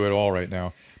hear you at all right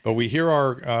now. But we hear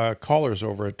our callers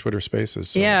over at Twitter Spaces.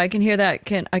 So. Yeah, I can hear that.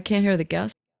 I can't hear the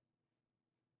guest.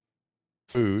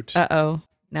 Food. Uh-oh.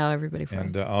 Now everybody froze.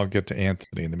 And I'll get to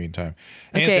Anthony in the meantime.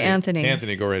 Okay, Anthony.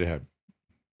 Anthony, go right ahead.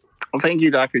 Well, thank you,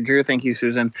 Dr. Drew. Thank you,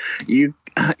 Susan. You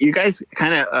guys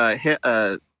kind of hit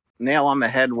a nail on the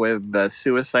head with the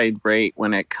suicide rate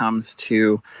when it comes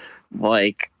to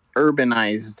like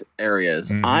urbanized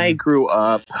areas. Mm-hmm. I grew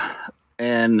up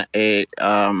in a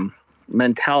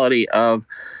mentality of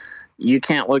you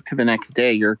can't look to the next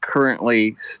day. You're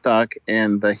currently stuck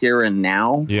in the here and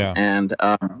now. Yeah. And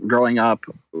growing up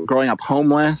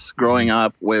homeless, growing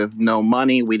up with no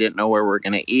money, we didn't know where we're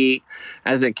going to eat.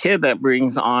 As a kid, that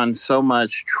brings on so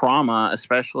much trauma,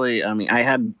 especially, I mean, I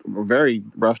had a very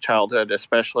rough childhood,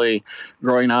 especially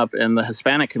growing up in the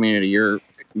Hispanic community.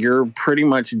 You're pretty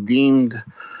much deemed,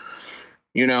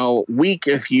 weak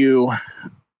if you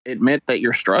admit that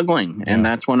you're struggling. Yeah. And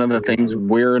that's one of the things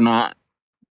we're not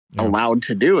allowed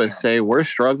to do is say we're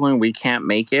struggling, we can't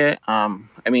make it.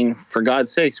 I mean, for God's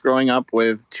sakes, growing up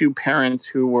with two parents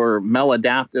who were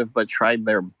maladaptive but tried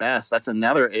their best, that's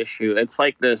another issue. It's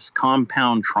like this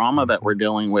compound trauma that we're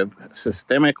dealing with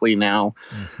systemically now,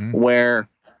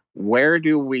 where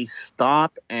do we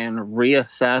stop and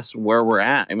reassess where we're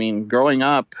at? I mean, growing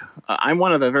up, I'm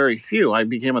one of the very few. I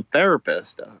became a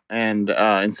therapist, and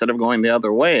instead of going the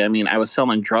other way, I mean, I was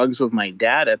selling drugs with my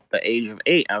dad at the age of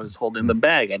 8. I was holding the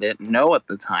bag. I didn't know at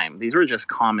the time. These were just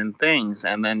common things.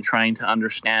 And then trying to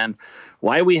understand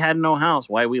why we had no house,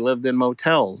 why we lived in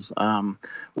motels,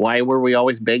 why were we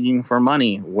always begging for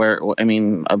money?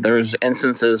 There's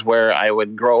instances where I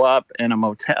would grow up in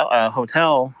a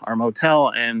hotel or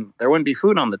motel, and there wouldn't be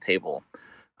food on the table.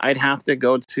 I'd have to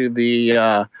go to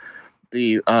the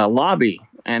lobby,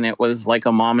 and it was like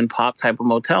a mom and pop type of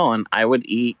motel, and I would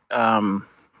eat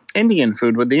Indian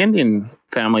food with the Indian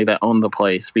family that owned the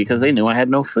place because they knew I had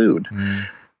no food.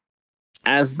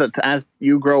 As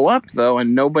you grow up, though,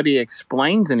 and nobody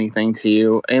explains anything to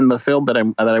you in the field that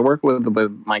I work with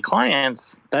my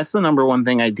clients, that's the number one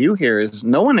thing I do here is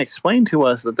no one explained to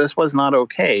us that this was not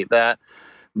okay, that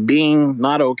being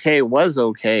not okay was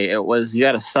okay. It was, you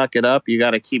got to suck it up, you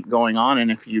got to keep going on,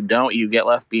 and if you don't, you get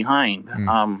left behind.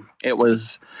 It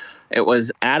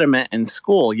was adamant in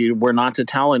school. You were not to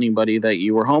tell anybody that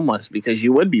you were homeless because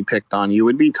you would be picked on. You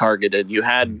would be targeted. You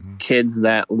had kids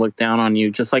that looked down on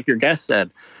you, just like your guest said.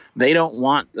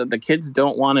 The kids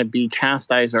don't want to be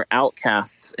chastised or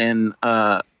outcasts in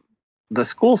the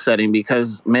school setting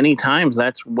because many times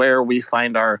that's where we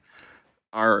find our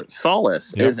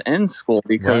solace is in school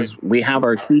because we have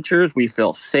our teachers. We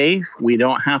feel safe. We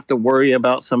don't have to worry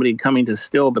about somebody coming to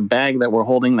steal the bag that we're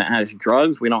holding that has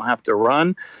drugs. We don't have to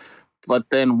run.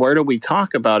 But then where do we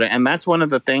talk about it? And that's one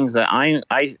of the things that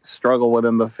I struggle with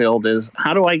in the field is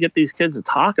how do I get these kids to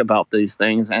talk about these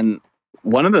things? And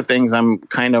one of the things I'm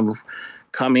kind of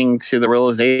coming to the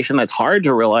realization that's hard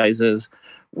to realize is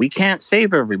we can't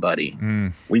save everybody.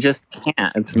 We just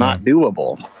can't. It's not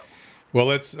doable. Well,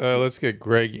 let's get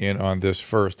Greg in on this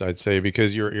first, I'd say,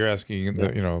 because you're asking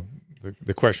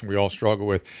the question we all struggle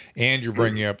with, and you're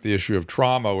bringing up the issue of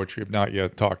trauma, which we've not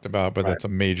yet talked about, but that's a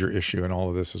major issue in all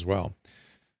of this as well.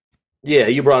 Yeah,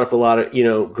 you brought up a lot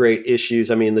of, great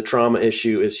issues. I mean, the trauma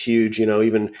issue is huge,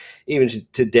 even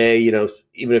today, even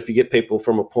if you get people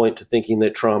from a point to thinking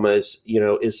that trauma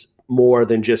is more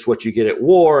than just what you get at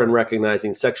war and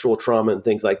recognizing sexual trauma and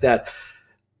things like that.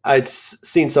 I'd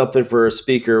seen something for a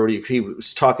speaker where he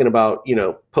was talking about,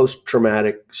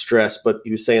 post-traumatic stress, but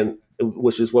he was saying,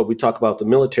 which is what we talk about the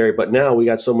military, but now we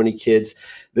got so many kids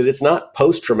that it's not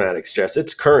post-traumatic stress,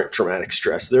 it's current traumatic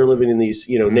stress. They're living in these,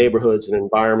 neighborhoods and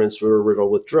environments that are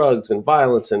riddled with drugs and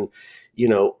violence and,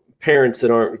 parents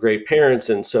that aren't great parents.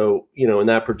 And so, and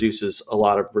that produces a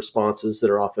lot of responses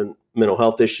that are often mental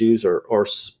health issues or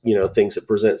things that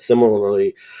present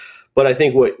similarly. But I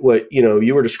think what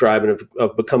you were describing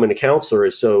of becoming a counselor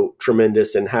is so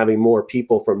tremendous, and having more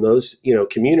people from those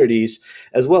communities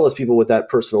as well as people with that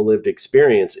personal lived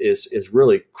experience is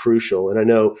really crucial. And I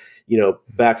know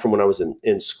back from when I was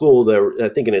in school, I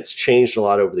think, and it's changed a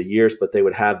lot over the years, but they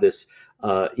would have this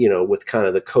with kind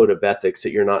of the code of ethics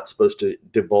that you're not supposed to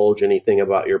divulge anything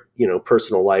about your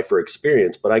personal life or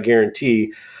experience. But I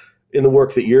guarantee, in the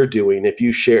work that you're doing, if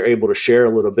you able to share a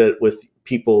little bit with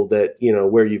people that,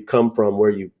 where you've come from, where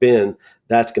you've been,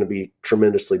 that's going to be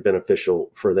tremendously beneficial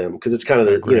for them. Because it's kind of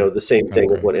the same thing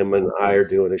with what Emma and I are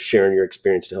doing, is sharing your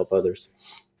experience to help others.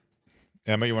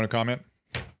 Emma, you want to comment?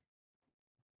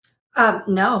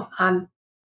 No,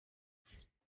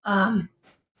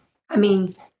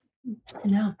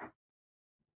 no.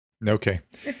 Okay,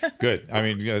 good. I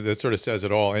mean, that sort of says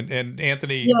it all. And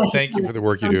Anthony, thank you for the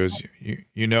work you do. As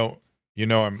you know,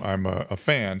 I'm a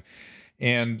fan,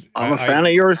 and I'm a fan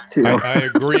of yours too. I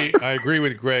agree. I agree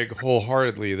with Greg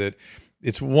wholeheartedly that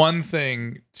it's one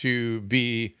thing to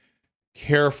be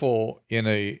careful in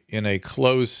a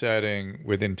closed setting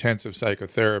with intensive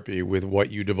psychotherapy with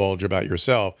what you divulge about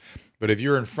yourself, but if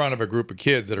you're in front of a group of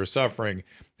kids that are suffering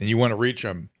and you want to reach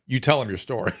them, you tell them your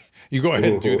story. You go ahead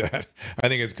and do that. I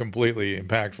think it's completely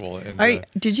impactful. And,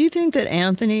 did you think that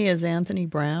Anthony is Anthony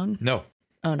Brown? No.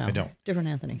 Oh no, I don't. Different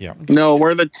Anthony. Yeah. Okay. No,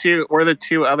 we're the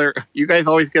two other. You guys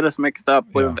always get us mixed up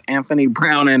with Anthony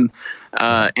Brown and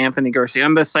Anthony Garcia.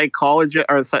 I'm the psychologist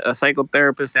or a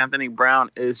psychotherapist. Anthony Brown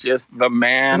is just the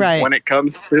man when it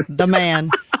comes to the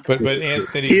man. But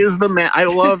Anthony, he is the man. I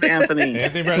love Anthony.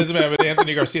 Anthony Brown is the man. But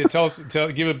Anthony Garcia,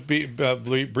 give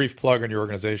a brief plug on your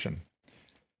organization.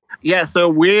 Yeah, so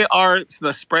we are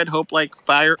the Spread Hope Like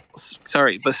Fire.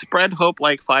 The Spread Hope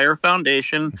Like Fire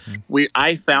Foundation.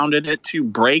 I founded it to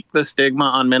break the stigma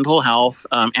on mental health.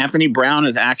 Anthony Brown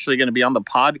is actually going to be on the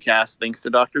podcast, thanks to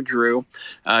Dr. Drew,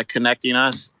 connecting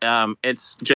us.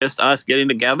 It's just us getting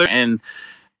together and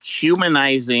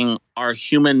humanizing our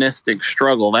humanistic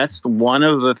struggle. That's one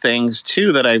of the things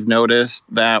too that I've noticed,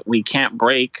 that we can't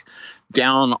break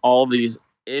down all these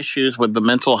issues with the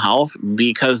mental health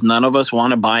because none of us want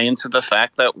to buy into the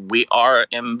fact that we are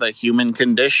in the human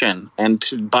condition. And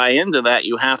to buy into that,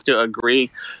 you have to agree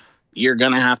you're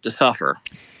going to have to suffer.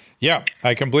 Yeah,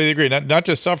 I completely agree. Not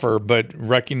just suffer, but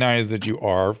recognize that you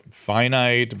are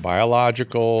finite,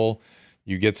 biological.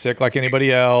 You get sick like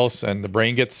anybody else, and the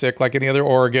brain gets sick like any other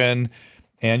organ.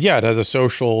 And yeah, it has a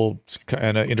social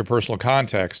and an interpersonal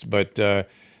context, but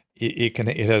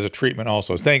it has a treatment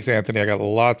also. Thanks, Anthony. I got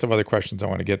lots of other questions I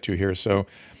want to get to here. So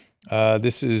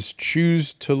this is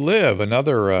Choose to Live,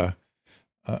 another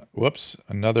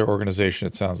organization.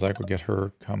 It sounds like we'll get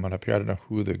her coming up here. I don't know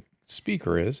who the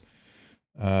speaker is.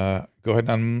 Go ahead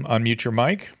and unmute your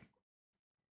mic.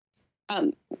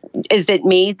 Is it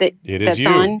me that's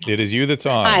on? It is you that's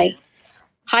on.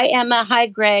 Hi, Emma. Hi,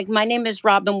 Greg. My name is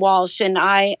Robin Walsh, and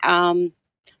I am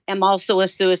also a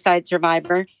suicide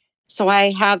survivor. So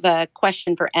I have a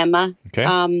question for Emma.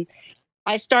 Okay.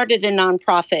 I started a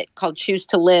nonprofit called Choose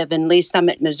to Live in Lee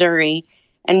Summit, Missouri,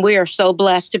 and we are so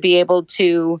blessed to be able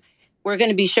to. We're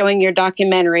going to be showing your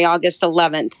documentary August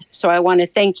 11th. So I want to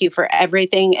thank you for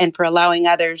everything and for allowing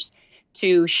others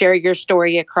to share your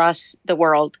story across the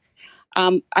world.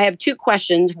 I have two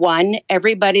questions. One,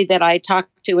 everybody that I talk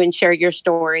to and share your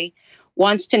story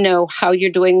wants to know how you're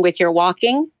doing with your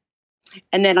walking.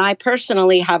 And then I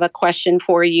personally have a question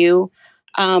for you.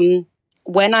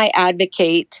 When I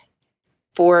advocate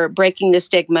for breaking the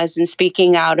stigmas and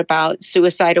speaking out about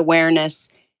suicide awareness,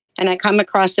 and I come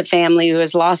across a family who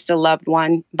has lost a loved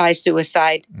one by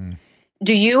suicide,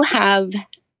 do you have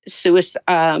survivor's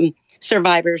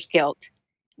guilt?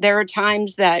 There are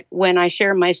times that when I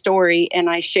share my story and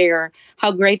I share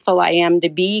how grateful I am to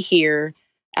be here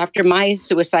after my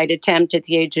suicide attempt at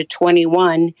the age of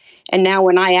 21, and now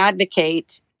when I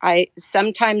advocate, I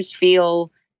sometimes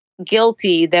feel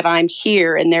guilty that I'm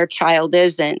here and their child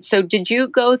isn't. So did you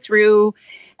go through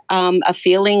a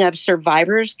feeling of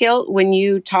survivor's guilt when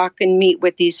you talk and meet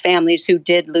with these families who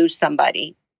did lose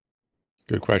somebody?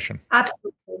 Good question.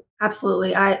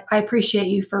 Absolutely. I appreciate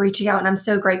you for reaching out, and I'm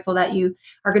so grateful that you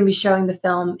are going to be showing the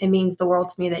film. It means the world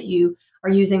to me that you are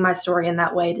using my story in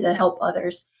that way to help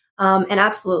others. And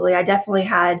absolutely, I definitely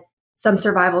had some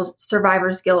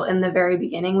survivor's guilt in the very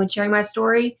beginning when sharing my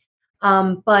story.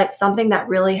 But something that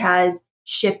really has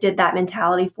shifted that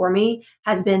mentality for me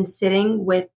has been sitting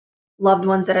with loved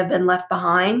ones that have been left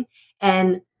behind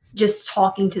and just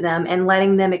talking to them and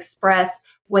letting them express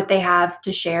what they have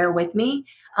to share with me,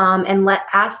 and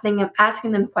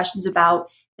asking them questions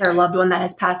about their loved one that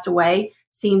has passed away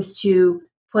seems to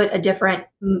put a different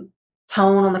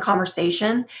tone on the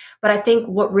conversation. But I think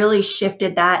what really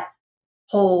shifted that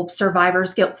whole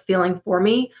survivor's guilt feeling for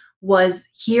me was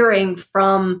hearing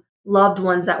from loved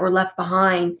ones that were left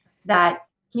behind that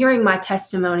hearing my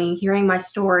testimony, hearing my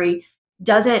story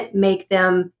doesn't make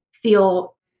them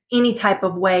feel any type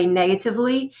of way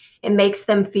negatively. It makes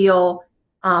them feel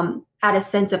at a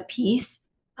sense of peace.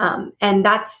 And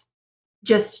that's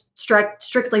just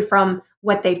strictly from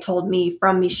what they've told me,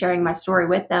 from me sharing my story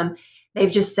with them.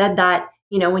 They've just said that,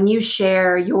 when you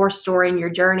share your story and your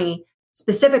journey,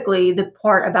 specifically the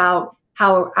part about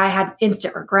how I had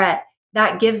instant regret,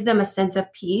 that gives them a sense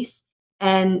of peace.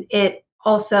 And it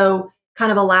also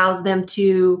kind of allows them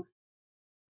to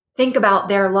think about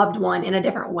their loved one in a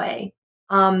different way.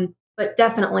 But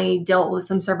definitely dealt with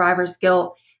some survivor's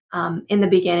guilt in the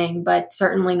beginning, but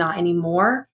certainly not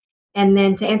anymore. And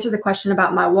then to answer the question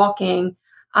about my walking,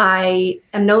 I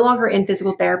am no longer in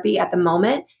physical therapy at the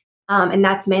moment. And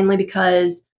that's mainly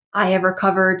because I have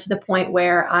recovered to the point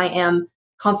where I am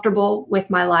comfortable with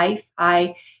my life.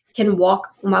 I can walk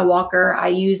my walker. I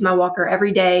use my walker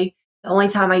every day. The only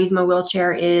time I use my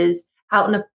wheelchair is out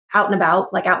and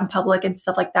about, like out in public and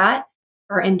stuff like that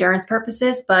for endurance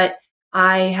purposes. But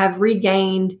I have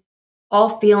regained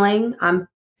all feeling. I'm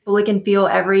fully can feel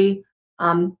every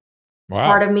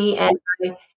part of me. And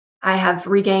I have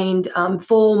regained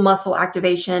full muscle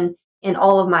activation in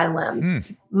all of my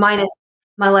limbs, minus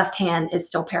my left hand is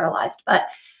still paralyzed. But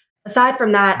aside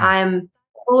from that, I'm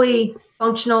fully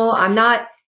functional. I'm not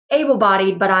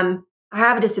able-bodied, but I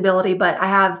have a disability, but I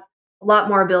have a lot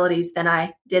more abilities than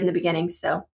I did in the beginning.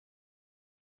 So.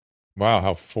 Wow,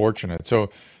 how fortunate. So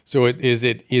is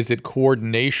it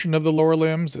coordination of the lower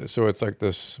limbs? So it's like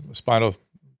this spinal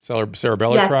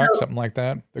cerebellar tract, something like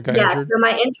that? So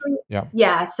my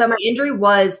injury, so my injury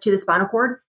was to the spinal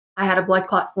cord. I had a blood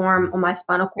clot form on my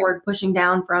spinal cord pushing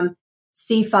down from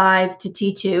C5 to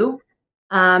T2.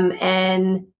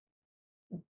 And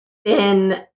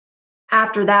then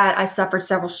after that, I suffered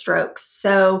several strokes.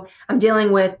 So I'm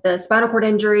dealing with the spinal cord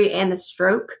injury and the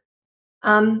stroke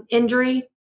injury.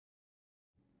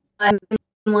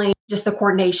 Mainly just the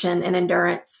coordination and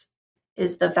endurance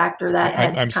is the factor that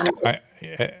has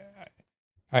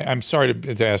I'm sorry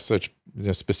to ask such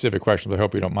specific questions. I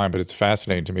hope you don't mind, but it's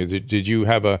fascinating to me. Did you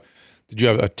have Did you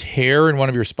have a tear in one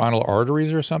of your spinal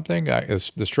arteries or something?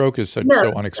 The stroke is so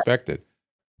unexpected.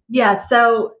 Yeah.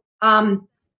 So I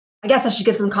guess I should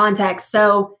give some context.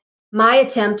 So my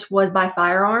attempt was by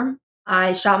firearm.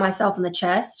 I shot myself in the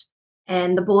chest,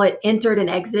 and the bullet entered and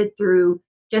exited through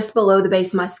just below the base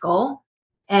of my skull.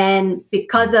 And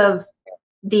because of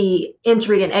the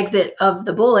entry and exit of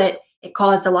the bullet, it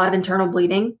caused a lot of internal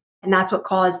bleeding. And that's what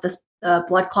caused the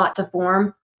blood clot to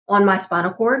form on my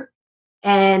spinal cord.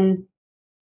 And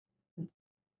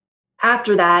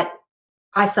after that,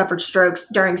 I suffered strokes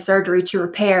during surgery to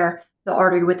repair the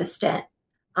artery with a stent.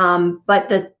 But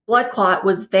the blood clot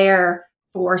was there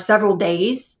for several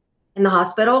days in the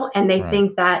hospital. And they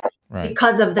think that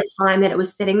because of the time that it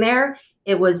was sitting there,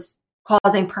 it was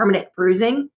causing permanent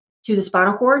bruising to the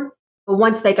spinal cord. But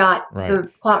once they got the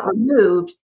clot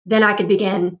removed, then I could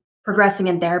begin progressing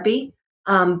in therapy.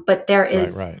 But there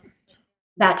is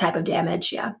that type of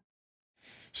damage. Yeah.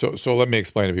 So let me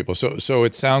explain to people. So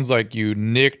it sounds like you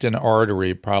nicked an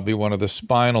artery, probably one of the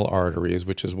spinal arteries,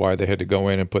 which is why they had to go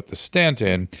in and put the stent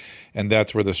in. And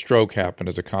that's where the stroke happened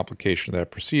as a complication of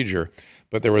that procedure.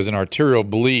 But there was an arterial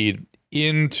bleed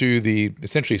into the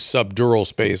essentially subdural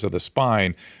space of the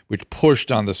spine, which pushed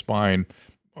on the spine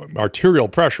arterial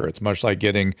pressure. It's much like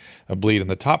getting a bleed in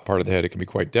the top part of the head. It can be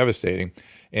quite devastating.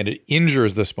 And it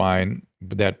injures the spine.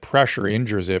 That pressure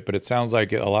injures it. But it sounds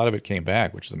like a lot of it came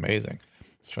back, which is amazing.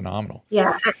 It's phenomenal.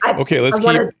 Yeah. Okay, let's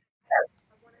keep.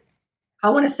 I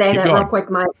want to say that real quick.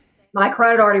 My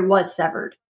carotid artery was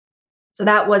severed, so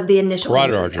that was the initial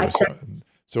carotid artery.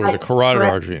 So it was a carotid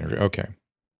artery injury. Okay,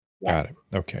 got it.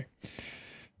 Okay.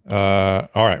 All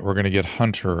right, we're going to get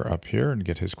Hunter up here and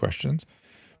get his questions.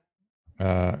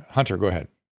 Hunter, go ahead.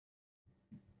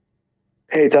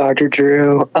 Hey, Dr.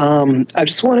 Drew. I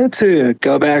just wanted to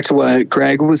go back to what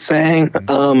Greg was saying.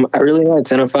 I really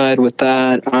identified with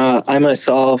that. I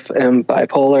myself am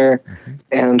bipolar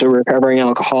and a recovering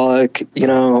alcoholic.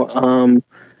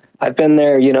 I've been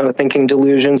there, thinking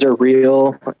delusions are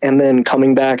real and then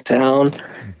coming back down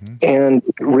and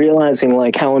realizing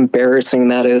like how embarrassing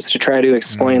that is to try to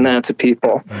explain that to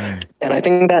people. And I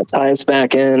think that ties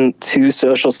back into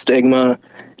social stigma.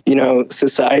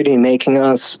 Society making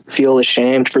us feel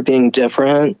ashamed for being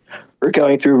different or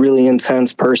going through really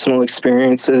intense personal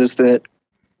experiences that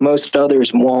most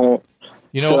others won't.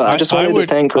 So I just wanted to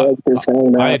thank Greg for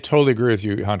saying that. I totally agree with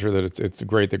you, Hunter, that it's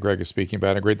great that Greg is speaking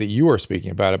about it, great that you are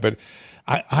speaking about it. But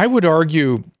I would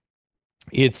argue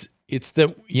it's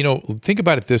that, think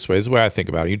about it this way. This is the way I think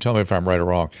about it. You tell me if I'm right or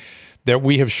wrong. That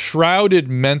we have shrouded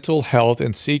mental health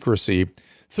in secrecy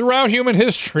throughout human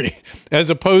history, as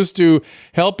opposed to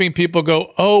helping people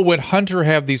go, oh, would Hunter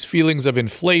have these feelings of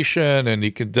inflation and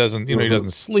he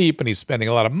doesn't sleep and he's spending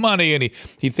a lot of money and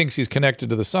he thinks he's connected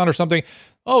to the sun or something.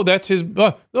 Oh, that's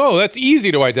that's easy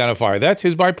to identify. That's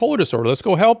his bipolar disorder. Let's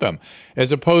go help him.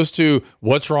 As opposed to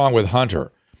what's wrong with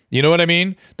Hunter. You know what I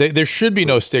mean? There should be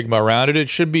no stigma around it. It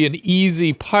should be an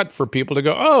easy putt for people to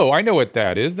go, oh, I know what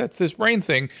that is. That's this brain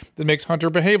thing that makes Hunter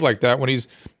behave like that when he's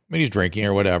drinking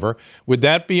or whatever. Would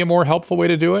that be a more helpful way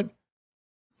to do it?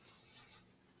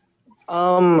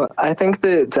 I think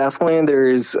that definitely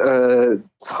there's a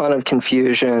ton of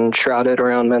confusion shrouded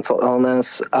around mental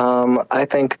illness. I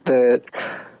think that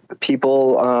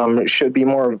people should be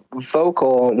more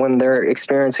vocal when they're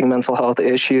experiencing mental health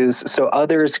issues so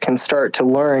others can start to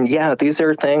learn, these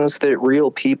are things that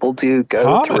real people do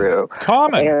go through.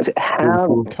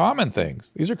 Common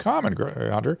things. These are common,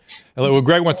 Hunter. Well,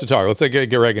 Greg wants to talk. Let's get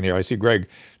Greg in here. I see Greg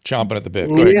chomping at the bit.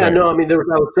 Go ahead, Greg. No, I mean, I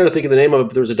was trying to think of the name of it,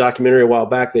 but there was a documentary a while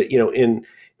back that,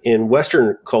 in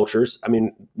Western cultures, I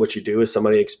mean, what you do is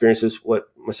somebody experiences what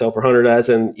myself or Hunter does,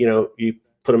 and, you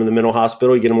put them in the mental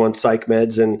hospital, you get them on psych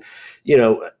meds. And,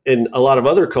 in a lot of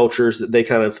other cultures, they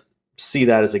kind of see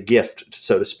that as a gift,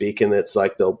 so to speak. And it's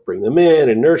like, they'll bring them in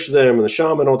and nurture them and the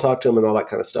shaman will talk to them and all that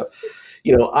kind of stuff.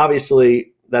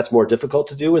 Obviously that's more difficult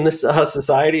to do in this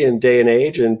society and day and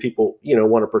age. And people,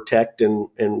 want to protect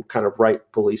and kind of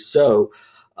rightfully so.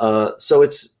 So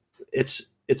it's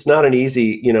not an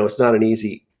easy, it's not an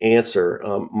easy answer.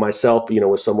 Myself,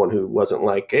 was someone who wasn't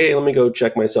like, hey, let me go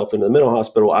check myself into the mental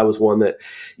hospital. I was one that,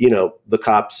 the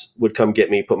cops would come get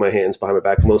me, put my hands behind my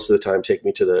back most of the time, take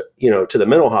me to the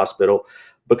mental hospital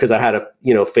because I had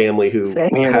a family who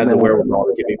had the wherewithal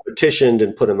to get me petitioned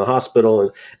and put in the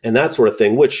hospital and that sort of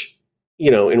thing, which,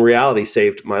 in reality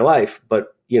saved my life.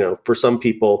 But, for some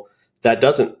people that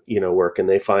doesn't, work, and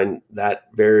they find that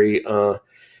very,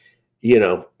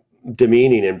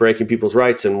 demeaning and breaking people's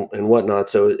rights and whatnot.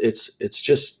 So it's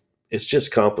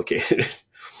just complicated.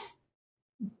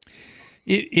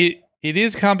 It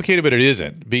is complicated, but it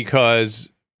isn't, because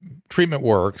treatment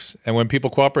works, and when people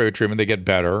cooperate with treatment, they get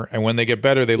better. And when they get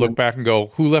better, they look back and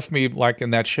go, who left me like in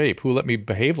that shape? Who let me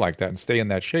behave like that and stay in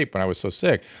that shape when I was so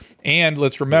sick? And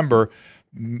let's remember,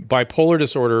 bipolar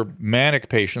disorder, manic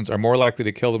patients are more likely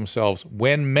to kill themselves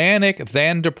when manic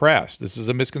than depressed. This is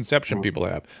a misconception people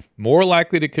have. More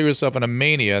likely to kill yourself in a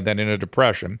mania than in a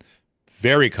depression.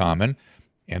 Very common.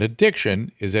 And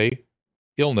addiction is a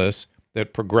illness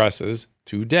that progresses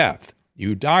to death.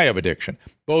 You die of addiction,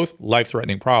 both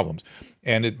life-threatening problems.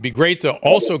 And it'd be great to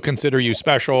also consider you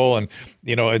special and,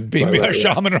 and being a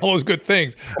shaman and all those good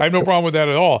things. I have no problem with that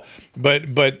at all.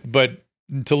 But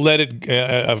to let it,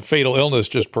 a fatal illness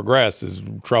just progress is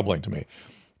troubling to me.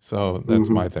 So that's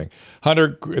my thing.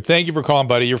 Hunter, thank you for calling,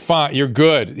 buddy. You're fine. You're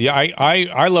good. Yeah,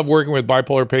 I love working with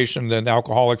bipolar patients and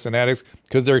alcoholics and addicts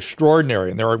because they're extraordinary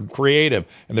and they're creative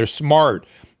and they're smart.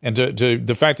 And to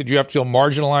the fact that you have to feel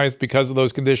marginalized because of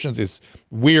those conditions is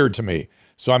weird to me.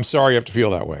 So I'm sorry you have to feel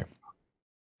that way.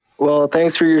 Well,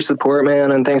 thanks for your support,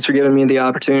 man, and thanks for giving me the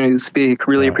opportunity to speak.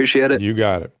 Really appreciate it. You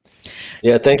got it.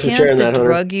 Yeah, thanks for sharing that, Hunter.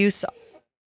 Drug use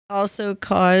also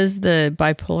cause the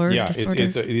bipolar disorder?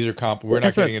 These are we're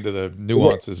not getting into the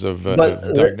nuances of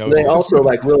diagnosis. They also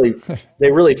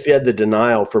they really fed the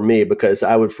denial for me because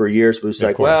I would for years was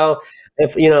like, well,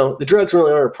 if the drugs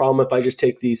really aren't a problem, if I just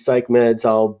take these psych meds,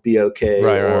 I'll be okay.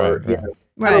 Right.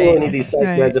 I don't really need these psych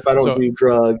meds if I don't do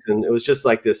drugs. And it was just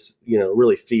like this,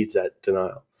 really feeds that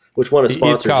denial, which one of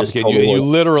sponsors just told me. You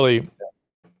literally,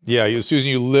 Susan,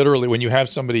 you literally, when you have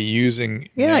somebody using.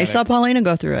 Yeah, I saw Paulina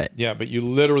go through it. Yeah, but you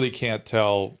literally can't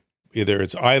tell either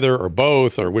it's either or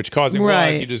both or which causing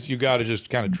what. You got to just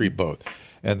kind of treat both.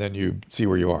 And then you see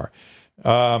where you are.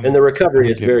 And the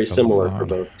recovery is very similar for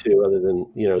both too, other than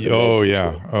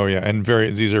and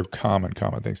these are common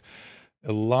things.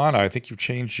 Ilana, I think you've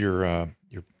changed your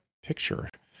picture.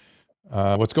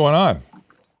 What's going on?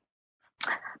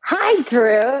 Hi,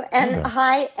 Drew, and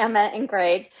hi, Emma and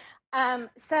Greg.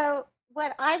 So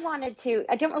what I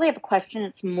don't really have a question.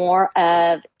 It's more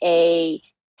of a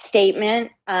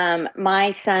statement.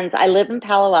 My sons, I live in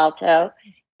Palo Alto,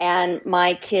 and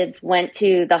my kids went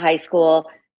to the high school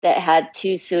that had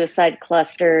 2 suicide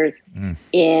clusters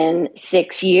in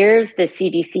 6 years. The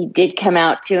CDC did come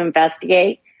out to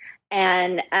investigate.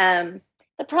 And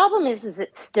the problem is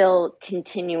it's still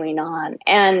continuing on.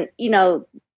 And,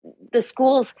 the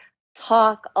schools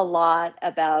talk a lot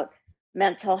about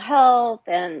mental health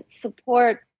and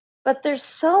support, but there's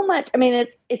so much,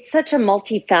 it's such a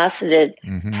multifaceted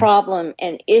problem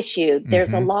and issue.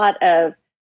 There's a lot of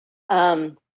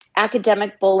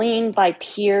academic bullying by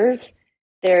peers.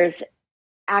 There's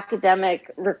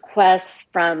academic requests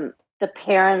from the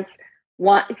parents.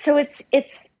 So it's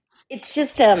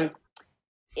just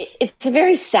it's a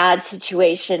very sad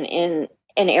situation in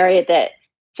an area that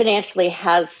financially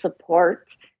has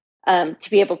support to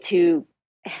be able to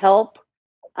help.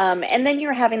 And then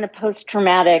you're having the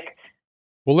post-traumatic.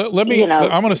 Well, let me.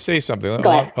 I'm going to say something.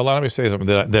 Allow me to say something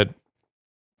that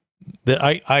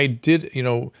I did.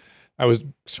 I was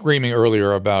screaming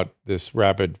earlier about this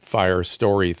rapid fire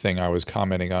story thing I was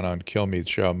commenting on Kilmeade's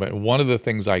show. But one of the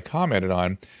things I commented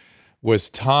on was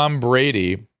Tom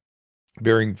Brady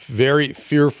being very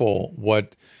fearful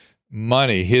what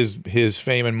money, his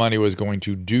fame and money was going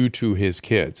to do to his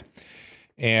kids.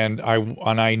 And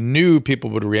I knew people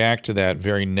would react to that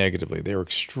very negatively. They were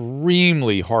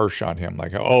extremely harsh on him,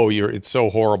 like, it's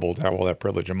so horrible to have all that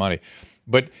privilege and money.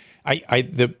 But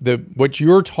what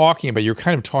you're talking about, you're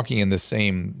kind of talking in the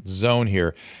same zone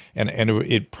here, and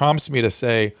it prompts me to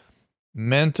say,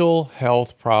 mental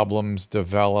health problems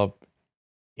develop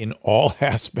in all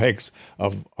aspects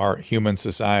of our human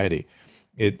society.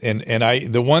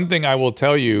 The one thing I will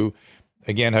tell you,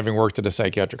 again, having worked at a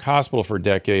psychiatric hospital for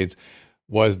decades,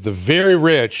 was the very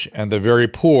rich and the very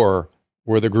poor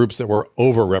were the groups that were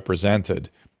overrepresented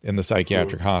in the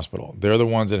psychiatric hospital. They're the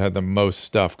ones that had the most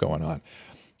stuff going on.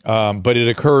 But it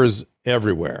occurs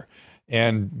everywhere.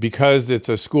 And because it's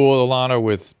a school, Ilana,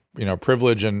 with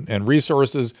privilege and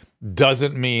resources,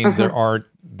 doesn't mean there aren't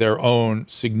their own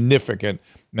significant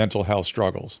mental health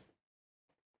struggles.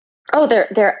 Oh,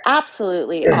 there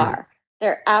absolutely are.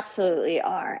 There absolutely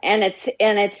are. And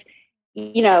it's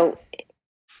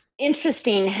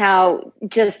interesting how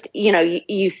just,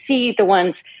 you see the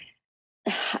ones,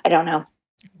 I don't know.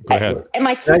 Go ahead. And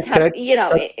my kids have,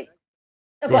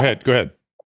 Go ahead.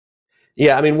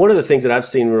 Yeah, one of the things that I've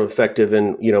seen real effective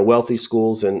in wealthy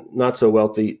schools and not so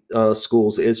wealthy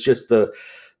schools is just the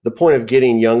the point of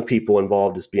getting young people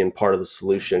involved is being part of the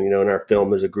solution. In our film,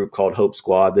 there's a group called Hope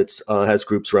Squad that's has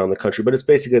groups around the country, but it's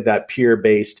basically that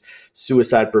peer-based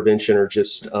suicide prevention or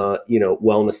just,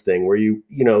 wellness thing where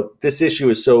this issue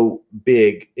is so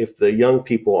big. If the young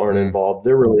people aren't involved,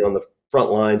 they're really on the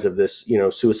front lines of this,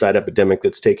 suicide epidemic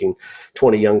that's taking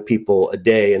 20 young people a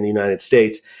day in the United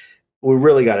States. We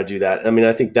really got to do that. I mean,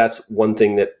 I think that's one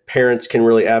thing that parents can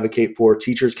really advocate for,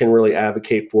 teachers can really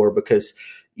advocate for, because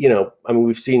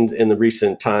we've seen in the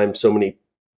recent time so many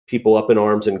people up in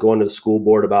arms and going to the school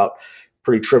board about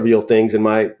pretty trivial things, in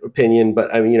my opinion.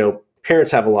 But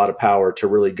parents have a lot of power to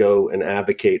really go and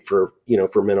advocate for,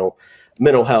 for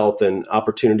mental health and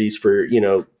opportunities for,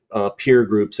 peer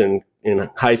groups and in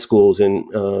high schools and,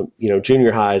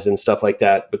 junior highs and stuff like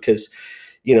that, because,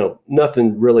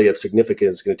 nothing really of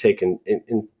significance is going to take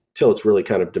until it's really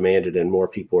kind of demanded and more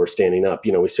people are standing up.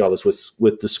 We saw this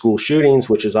with the school shootings,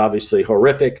 which is obviously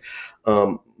horrific,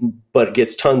 but it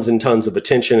gets tons and tons of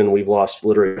attention. And we've lost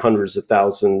literally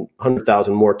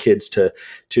 100,000 more kids to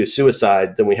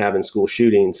suicide than we have in school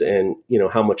shootings. And,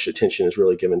 how much attention is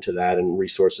really given to that and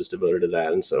resources devoted to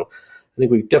that. And so I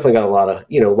think we've definitely got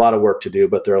a lot of work to do,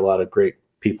 but there are a lot of great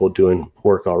people doing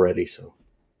work already. So.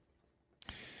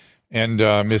 And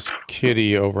Miss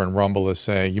Kitty over in Rumble is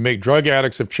saying, you make drug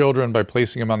addicts of children by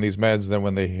placing them on these meds. Then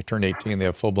when they turn 18, they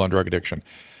have full-blown drug addiction.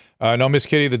 No, Miss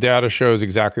Kitty, the data shows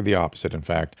exactly the opposite, in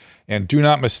fact. And do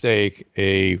not mistake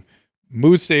a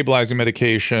mood-stabilizing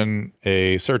medication,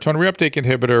 a serotonin reuptake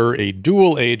inhibitor, a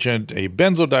dual agent, a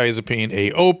benzodiazepine,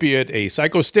 a opiate, a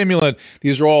psychostimulant.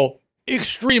 These are all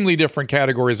extremely different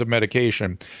categories of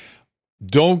medication.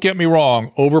 Don't get me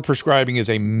wrong, overprescribing is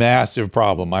a massive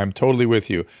problem. I'm totally with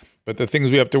you. But the things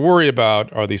we have to worry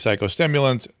about are the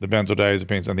psychostimulants, the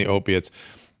benzodiazepines, and the opiates.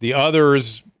 The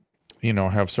others,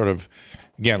 have sort of,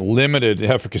 again, limited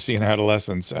efficacy in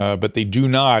adolescence, but they do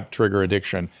not trigger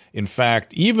addiction. In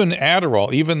fact, even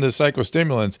Adderall, even the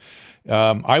psychostimulants,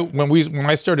 when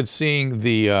I started seeing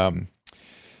the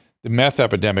meth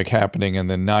epidemic happening in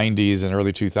the 90s and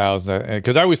early 2000s,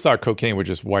 because I always thought cocaine would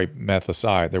just wipe meth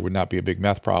aside. There would not be a big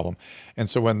meth problem. And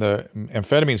so when the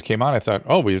amphetamines came on, I thought,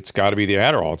 it's got to be the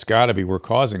Adderall. It's got to be we're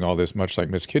causing all this, much like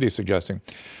Miss Kitty is suggesting.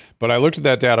 But I looked at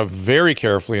that data very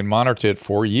carefully and monitored it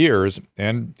for years,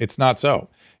 and it's not so.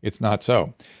 It's not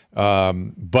so.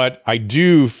 But I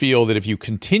do feel that if you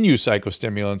continue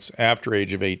psychostimulants after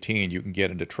age of 18, you can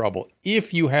get into trouble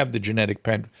if you have the genetic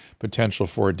potential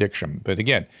for addiction. But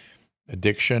again,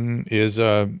 addiction is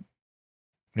a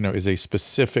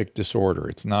specific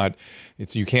disorder.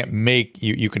 You can't make,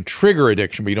 you can trigger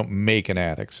addiction, but you don't make an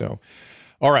addict. So,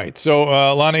 all right. So,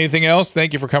 Lana, anything else?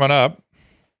 Thank you for coming up.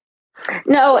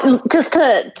 No, just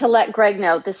to let Greg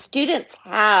know, the students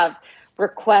have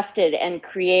requested and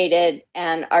created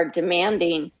and are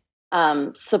demanding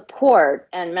support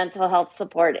and mental health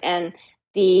support. And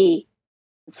the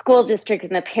school district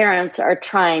and the parents are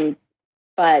trying,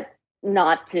 but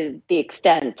not to the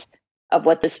extent of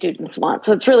what the students want.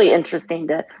 So it's really interesting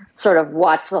to sort of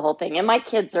watch the whole thing. And my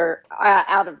kids are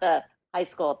out of the high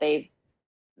school.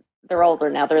 They're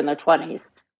older now. They're in their 20s.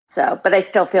 So, but I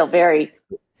still feel very,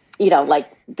 like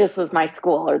this was my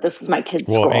school or this was my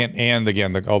kid's school. Well, and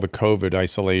again, all the COVID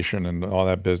isolation and all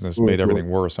that business made everything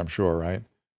worse, I'm sure, right?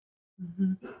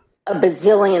 Mm-hmm. A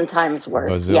bazillion times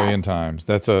worse. Bazillion times.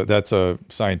 That's a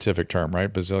scientific term,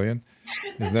 right? Bazillion?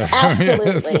 Isn't that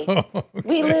absolutely? So,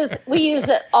 we use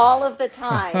it all of the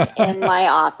time in my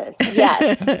office.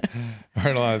 Yes. All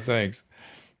right, a lot of thanks.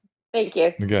 Thank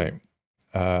you. Okay.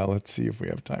 Let's see if we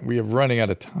have time. We are running out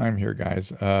of time here,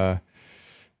 guys.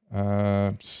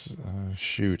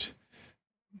 Shoot.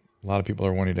 A lot of people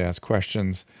are wanting to ask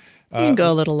questions. You can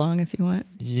go a little long if you want.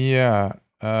 Yeah.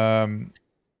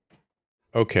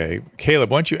 Okay. Caleb,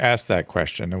 why don't you ask that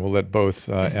question and we'll let both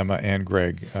Emma and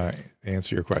Greg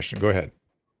answer your question. Go ahead.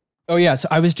 Oh, yeah. So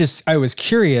I was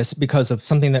curious because of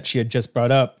something that she had just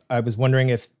brought up. I was wondering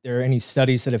if there are any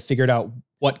studies that have figured out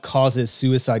what causes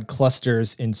suicide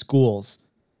clusters in schools.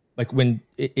 Like when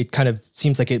it kind of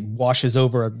seems like it washes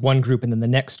over one group and then the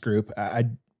next group.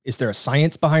 Is there a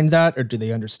science behind that, or do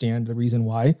they understand the reason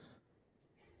why?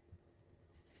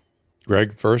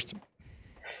 Greg, first.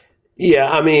 Yeah,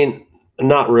 I mean,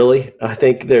 not really. I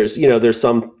think there's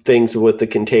some things with the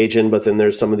contagion, but then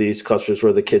there's some of these clusters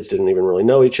where the kids didn't even really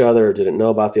know each other or didn't know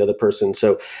about the other person.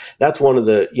 So that's one of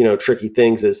the, tricky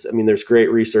things is, there's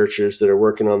great researchers that are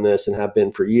working on this and have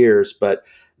been for years, but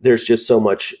there's just so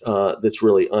much that's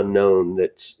really unknown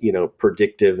that's,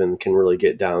 predictive and can really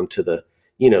get down to the,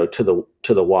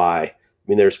 to the why.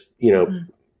 There's,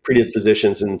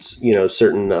 predispositions and,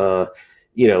 certain,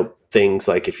 things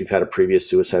like if you've had a previous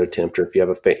suicide attempt, or if you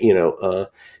have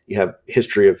you have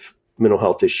history of mental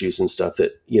health issues and stuff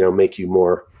that, make you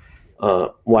more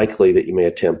likely that you may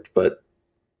attempt. But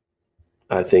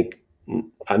I think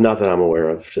not that I'm aware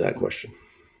of to that question.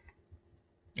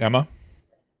 Emma?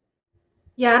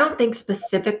 Yeah, I don't think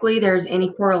specifically there's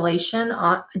any correlation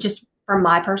just from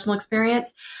my personal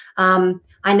experience.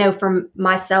 I know from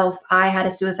myself, I had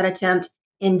a suicide attempt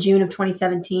in June of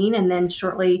 2017, and then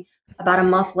shortly about a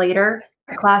month later,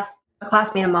 a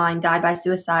classmate of mine died by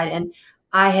suicide, and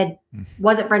I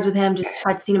wasn't friends with him, just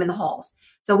had seen him in the halls.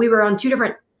 So we were on two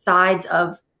different sides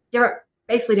of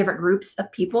basically different groups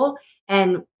of people,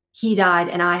 and he died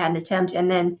and I had an attempt.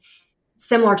 And then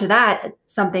similar to that,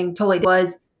 something totally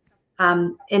was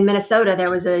in Minnesota, there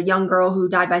was a young girl who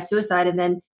died by suicide, and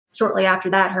then shortly after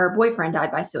that, her boyfriend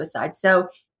died by suicide. So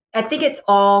I think it's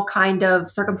all kind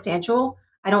of circumstantial.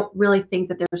 I don't really think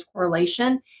that there's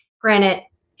correlation. Granted,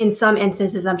 in some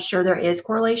instances, I'm sure there is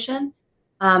correlation.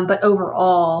 But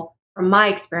overall, from my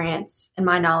experience and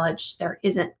my knowledge, there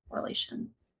isn't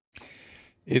correlation.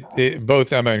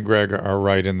 Both Emma and Greg are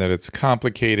right in that it's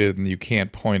complicated and you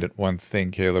can't point at one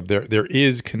thing, Caleb. There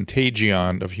is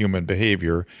contagion of human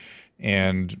behavior,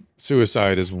 and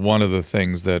suicide is one of the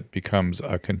things that becomes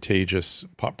a contagious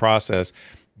process,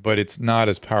 but it's not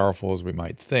as powerful as we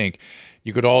might think.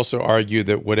 You could also argue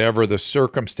that whatever the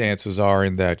circumstances are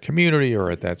in that community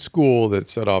or at that school that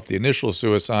set off the initial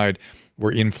suicide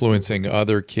were influencing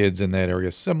other kids in that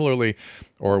area similarly,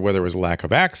 or whether it was lack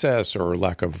of access or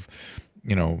lack of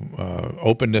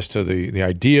openness to the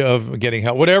idea of getting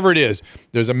help, whatever it is,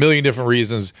 there's a million different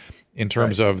reasons in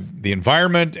terms of the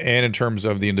environment and in terms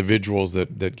of the individuals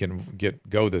that can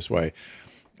go this way.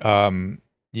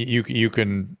 You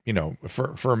can,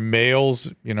 for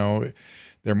males,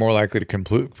 they're more likely to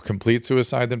complete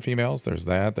suicide than females. There's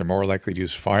that. They're more likely to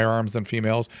use firearms than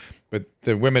females. But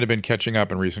the women have been catching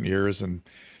up in recent years, and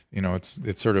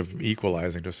it's sort of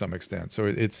equalizing to some extent. So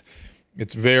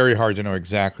it's very hard to know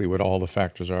exactly what all the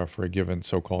factors are for a given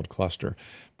so-called cluster.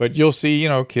 But you'll see,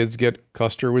 kids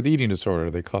cluster with eating disorder.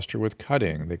 They cluster with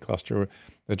cutting.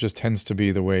 That just tends to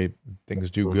be the way things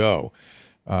do go.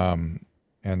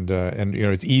 And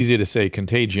it's easy to say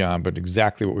contagion, but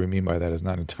exactly what we mean by that is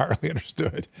not entirely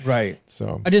understood. Right.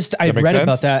 So I read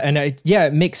about that, and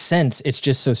it makes sense. It's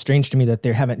just so strange to me that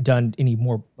they haven't done any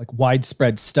more like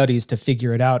widespread studies to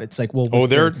figure it out. It's like, well,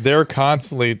 they're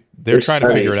constantly trying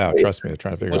to figure it out. Trust me, they're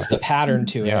trying to figure it out. What's the pattern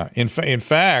to it? Yeah. In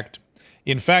fact,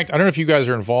 I don't know if you guys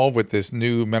are involved with this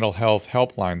new mental health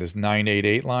helpline, this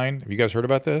 988 line. Have you guys heard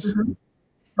about this? Mm-hmm.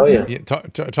 Oh yeah.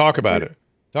 Talk about it.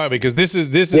 Because this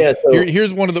is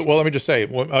here's one of the, well, let me just say,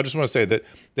 I just want to say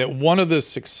that one of the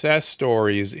success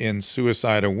stories in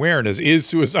suicide awareness is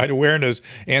suicide awareness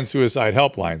and suicide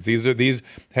helplines. These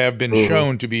have been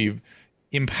shown to be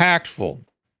impactful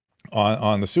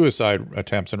on the suicide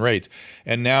attempts and rates.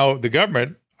 And now the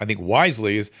government, I think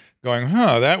wisely, is going,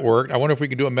 that worked. I wonder if we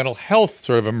could do a mental health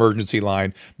sort of emergency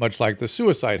line, much like the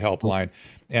suicide helpline.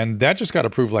 And that just got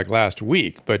approved like last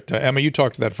week. But Emma, you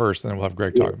talk to that first, and then we'll have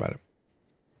Greg talk about it.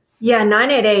 Yeah,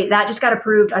 988, that just got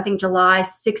approved, I think, July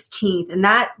 16th. And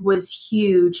that was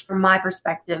huge from my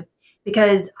perspective,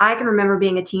 because I can remember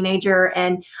being a teenager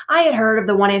and I had heard of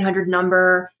the 1-800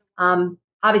 number.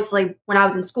 Obviously, when I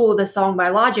was in school, the song by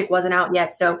Logic wasn't out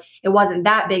yet, so it wasn't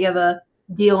that big of a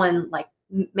deal in like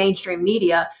mainstream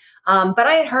media. But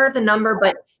I had heard of the number,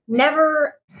 but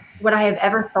never would I have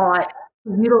ever thought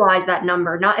to utilize that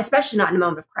number, especially not in a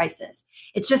moment of crisis.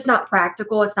 It's just not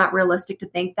practical. It's not realistic to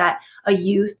think that a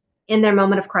youth in their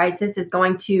moment of crisis is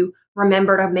going to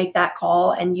remember to make that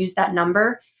call and use that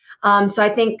number. So I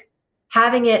think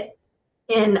having it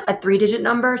in a 3-digit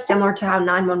number, similar to how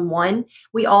 911,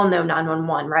 we all know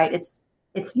 911, right?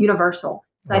 It's universal.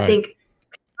 So right. I think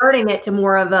converting it to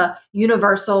more of a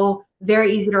universal,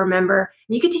 very easy to remember.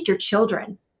 And you can teach your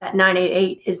children that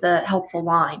 988 is the helpful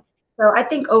line. So I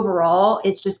think overall,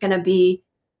 it's just going to be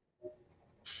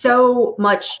so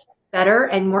much better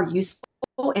and more useful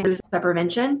in suicide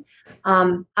prevention.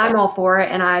 I'm all for it,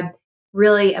 and I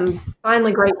really am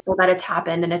finally grateful that it's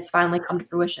happened and it's finally come to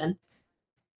fruition.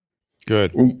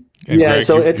 Good. And Greg,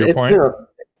 so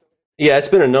it's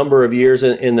been a number of years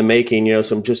in the making.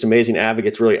 Some just amazing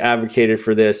advocates really advocated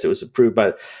for this. It was approved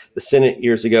by the Senate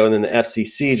years ago, and then the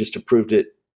FCC just approved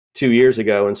it 2 years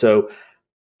ago. And so,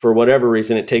 for whatever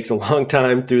reason, it takes a long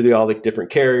time through all the different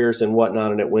carriers and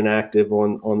whatnot, and it went active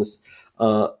on the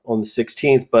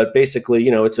 16th. But basically,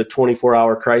 it's a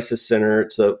 24-hour crisis center.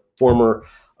 It's a former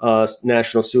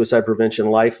National Suicide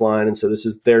Prevention Lifeline, and so this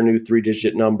is their new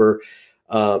 3-digit number.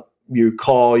 you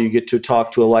call, you get to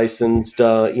talk to a licensed,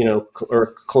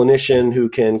 or clinician who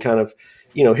can kind of,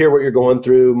 hear what you're going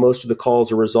through. Most of the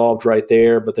calls are resolved right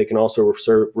there, but they can also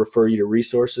refer you to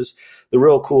resources. The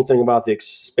real cool thing about the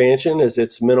expansion is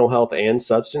it's mental health and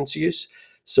substance use.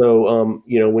 So,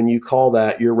 when you call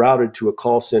that, you're routed to a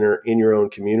call center in your own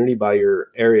community by your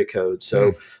area code.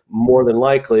 So more than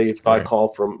likely, if I call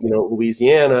from,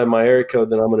 Louisiana, my area code,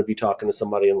 then I'm going to be talking to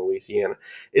somebody in Louisiana.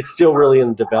 It's still really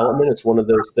in development. It's one of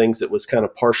those things that was kind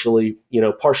of partially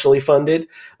funded.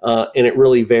 And it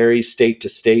really varies state to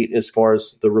state as far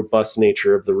as the robust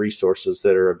nature of the resources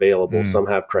that are available. Some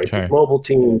have crisis mobile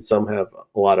teams, some have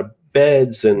a lot of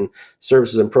beds and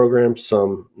services and programs,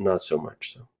 some not so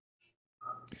much. So.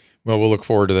 Well, we'll look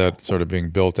forward to that sort of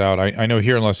being built out. I know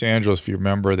here in Los Angeles, if you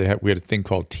remember, we had a thing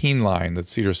called Teen Line that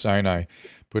Cedars-Sinai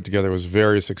put together. It was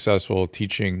very successful,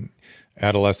 teaching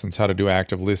adolescents how to do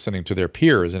active listening to their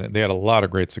peers, and they had a lot of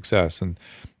great success. And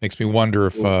makes me wonder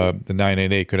if the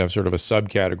 988 could have sort of a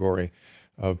subcategory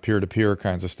of peer-to-peer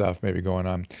kinds of stuff maybe going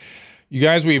on. You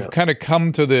guys, we've kind of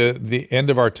come to the end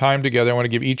of our time together. I want to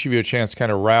give each of you a chance to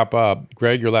kind of wrap up.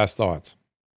 Greg, your last thoughts.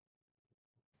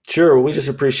 Sure. We just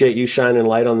appreciate you shining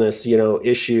light on this,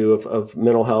 issue of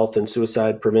mental health and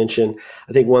suicide prevention.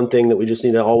 I think one thing that we just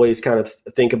need to always kind of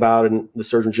think about, and the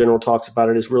Surgeon General talks about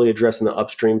it, is really addressing the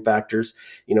upstream factors.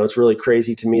 It's really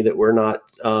crazy to me that we're not,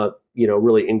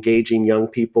 really engaging young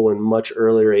people in much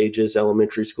earlier ages,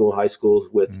 elementary school, high schools,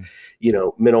 with,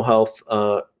 mental health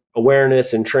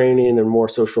awareness and training and more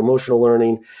social emotional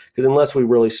learning. Because unless we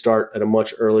really start at a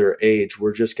much earlier age,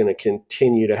 we're just going to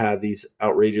continue to have these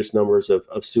outrageous numbers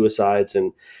of suicides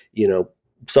and,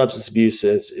 substance abuse.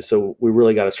 So we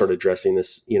really got to start addressing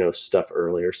this, stuff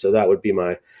earlier. So that would be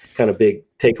my kind of big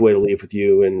takeaway to leave with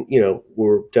you. And,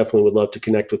 we definitely would love to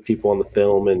connect with people on the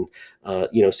film and,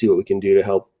 see what we can do to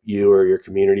help you or your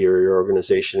community or your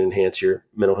organization enhance your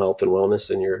mental health and wellness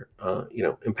and your,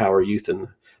 empower youth in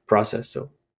the process. So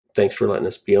thanks for letting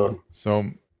us be on. So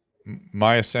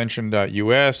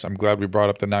myascension.us, I'm glad we brought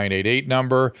up the 988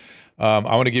 number. I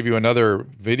want to give you another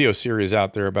video series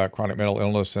out there about chronic mental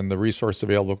illness and the resource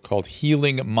available called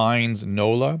Healing Minds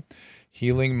NOLA.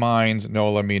 Healing Minds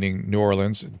NOLA, meaning New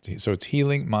Orleans. So it's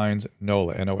Healing Minds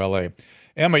NOLA, N-O-L-A.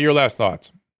 Emma, your last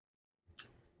thoughts.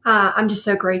 I'm just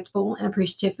so grateful and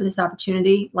appreciative for this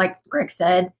opportunity. Like Greg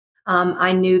said,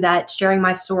 I knew that sharing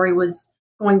my story was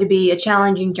going to be a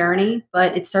challenging journey,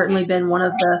 but it's certainly been one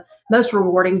of the most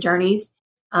rewarding journeys,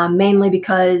 mainly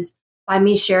because by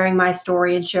me sharing my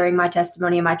story and sharing my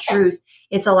testimony and my truth,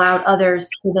 it's allowed others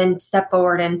to then step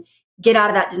forward and get out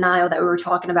of that denial that we were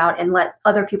talking about and let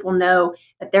other people know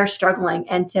that they're struggling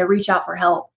and to reach out for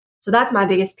help. So that's my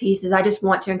biggest piece, is I just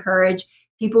want to encourage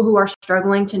people who are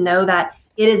struggling to know that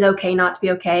it is okay not to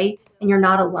be okay, and you're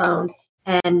not alone.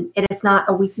 And it is not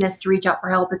a weakness to reach out for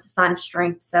help. It's a sign of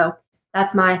strength. So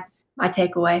that's my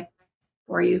takeaway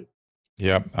for you.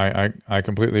 Yeah, I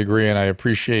completely agree. And I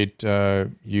appreciate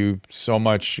you so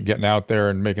much getting out there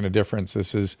and making a difference.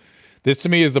 This to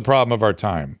me is the problem of our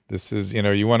time. This is,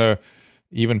 you want to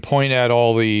even point at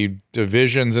all the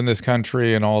divisions in this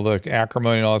country and all the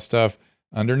acrimony and all that stuff.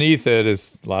 Underneath it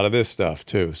is a lot of this stuff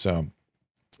too. So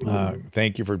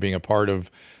thank you for being a part of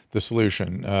the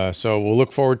solution. So we'll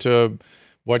look forward to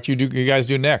what you guys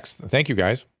do next. Thank you,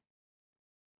 guys.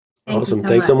 Awesome.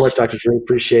 Thanks so much, Dr. Drew.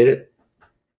 Appreciate it.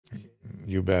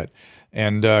 You bet.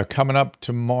 And coming up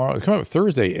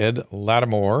Thursday, Ed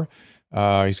Lattimore.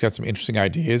 He's got some interesting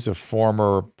ideas, a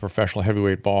former professional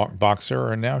heavyweight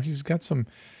boxer, and now he's got some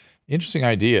interesting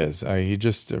ideas. He's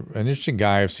just an interesting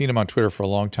guy. I've seen him on Twitter for a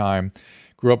long time.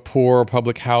 Grew up poor,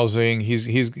 public housing.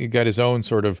 He's got his own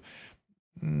sort of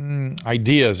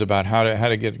ideas about how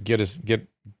to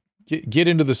get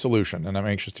into the solution, and I'm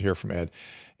anxious to hear from Ed.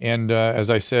 And as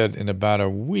I said, in about a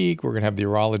week, we're going to have the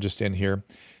urologist in here.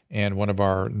 And one of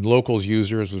our locals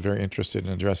users was very interested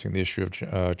in addressing the issue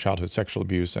of childhood sexual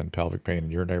abuse and pelvic pain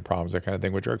and urinary problems, that kind of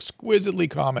thing, which are exquisitely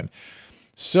common.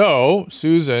 So,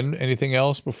 Susan, anything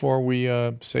else before we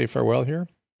say farewell here?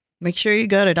 Make sure you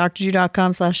go to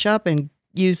drdrew.com/shop and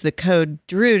use the code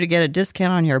Drew to get a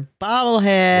discount on your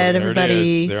bobblehead,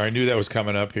 everybody. There, I knew that was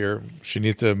coming up here. She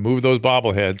needs to move those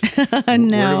bobbleheads.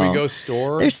 No. Where do we go?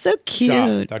 Store? They're so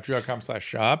cute. Shop.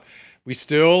 drdrew.com/shop. We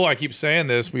still, I keep saying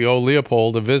this, we owe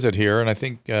Leopold a visit here, and I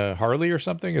think Harley or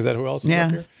something. Is that who else is up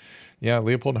here? Yeah,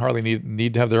 Leopold and Harley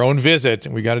need to have their own visit,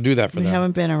 and we got to do that for them. We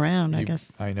haven't been around, I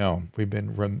guess. I know. We've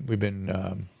been.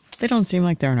 They don't seem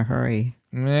like they're in a hurry.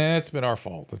 It's been our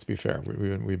fault. Let's be fair.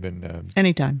 We've been.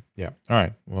 Anytime. Yeah. All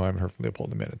right. Well, I haven't heard from Leopold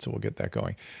in a minute, so we'll get that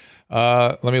going.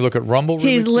 Let me look at Rumble.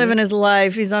 He's living his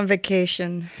life. He's on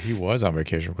vacation. He was on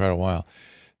vacation for quite a while.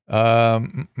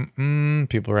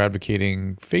 People are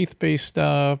advocating faith-based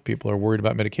stuff. People are worried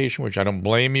about medication, which I don't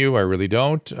blame you. I really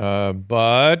don't.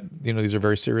 But, these are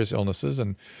very serious illnesses,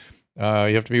 and you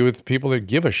have to be with people that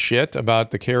give a shit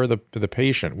about the care of the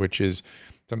patient, which is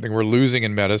something we're losing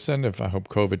in medicine. I hope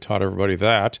COVID taught everybody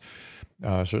that.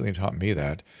 Certainly taught me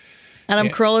that. Adam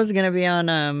Carolla is going to be on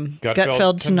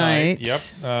Gutfeld tonight. Yep.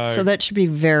 So that should be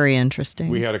very interesting.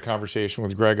 We had a conversation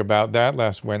with Greg about that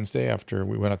last Wednesday after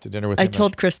we went out to dinner with him. I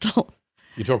told Crystal.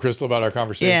 You told Crystal about our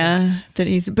conversation? Yeah,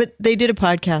 but they did a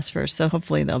podcast first, so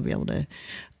hopefully they'll be able to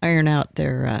iron out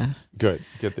their good,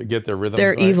 get their rhythm,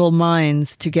 their right. evil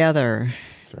minds together.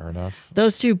 Fair enough.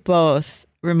 Those two both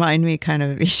remind me kind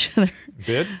of each other.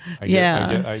 Bit?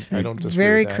 I don't disagree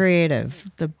very with that.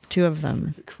 creative, the two of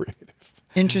them. Creative.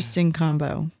 Interesting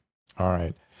combo. All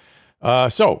right.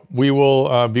 So we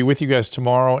will be with you guys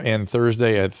tomorrow and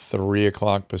Thursday at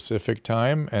 3:00 Pacific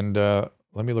time. And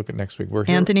let me look at next week. We're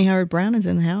here. Anthony Howard Brown is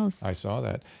in the house. I saw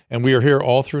that. And we are here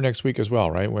all through next week as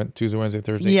well, right? Tuesday, Wednesday,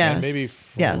 Thursday, yes. and maybe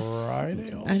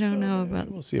Friday also. I don't know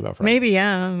about... We'll see about Friday. Maybe,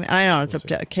 yeah. I know it's up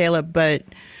to Caleb, but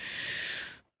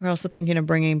we're also thinking of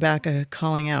bringing back a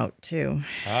calling out, too.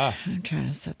 I'm trying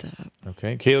to set that up.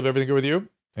 Okay. Caleb, everything good with you?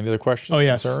 Any other questions? Oh,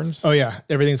 yes. Concerns? Oh, yeah.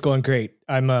 Everything's going great.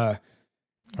 I'm,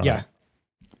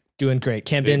 doing great.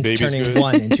 Camden's turning good.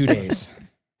 1 in 2 days.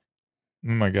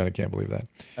 Oh my God, I can't believe that.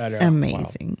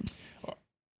 Amazing. Wow.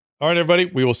 All right, everybody.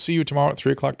 We will see you tomorrow at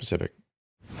 3:00 Pacific.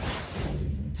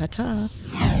 Ta-ta.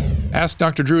 Ask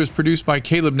Dr. Drew is produced by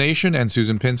Caleb Nation and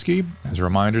Susan Pinsky. As a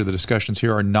reminder, the discussions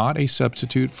here are not a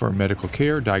substitute for medical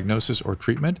care, diagnosis, or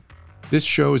treatment. This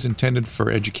show is intended for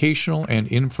educational and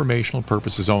informational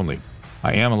purposes only.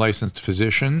 I am a licensed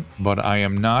physician, but I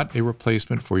am not a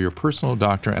replacement for your personal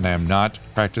doctor, and I am not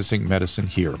practicing medicine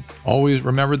here. Always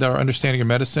remember that our understanding of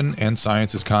medicine and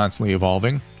science is constantly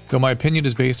evolving. Though my opinion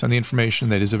is based on the information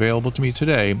that is available to me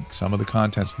today, some of the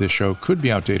contents of this show could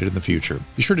be outdated in the future.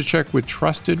 Be sure to check with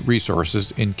trusted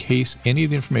resources in case any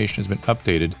of the information has been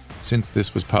updated since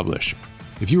this was published.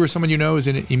 If you or someone you know is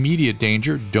in immediate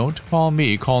danger, don't call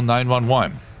me, call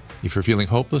 911. If you're feeling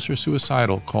hopeless or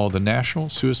suicidal, call the National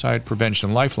Suicide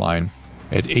Prevention Lifeline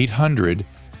at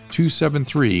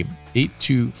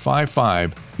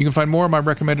 800-273-8255. You can find more of my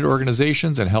recommended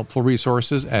organizations and helpful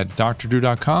resources at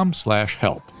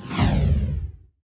drdrew.com/help.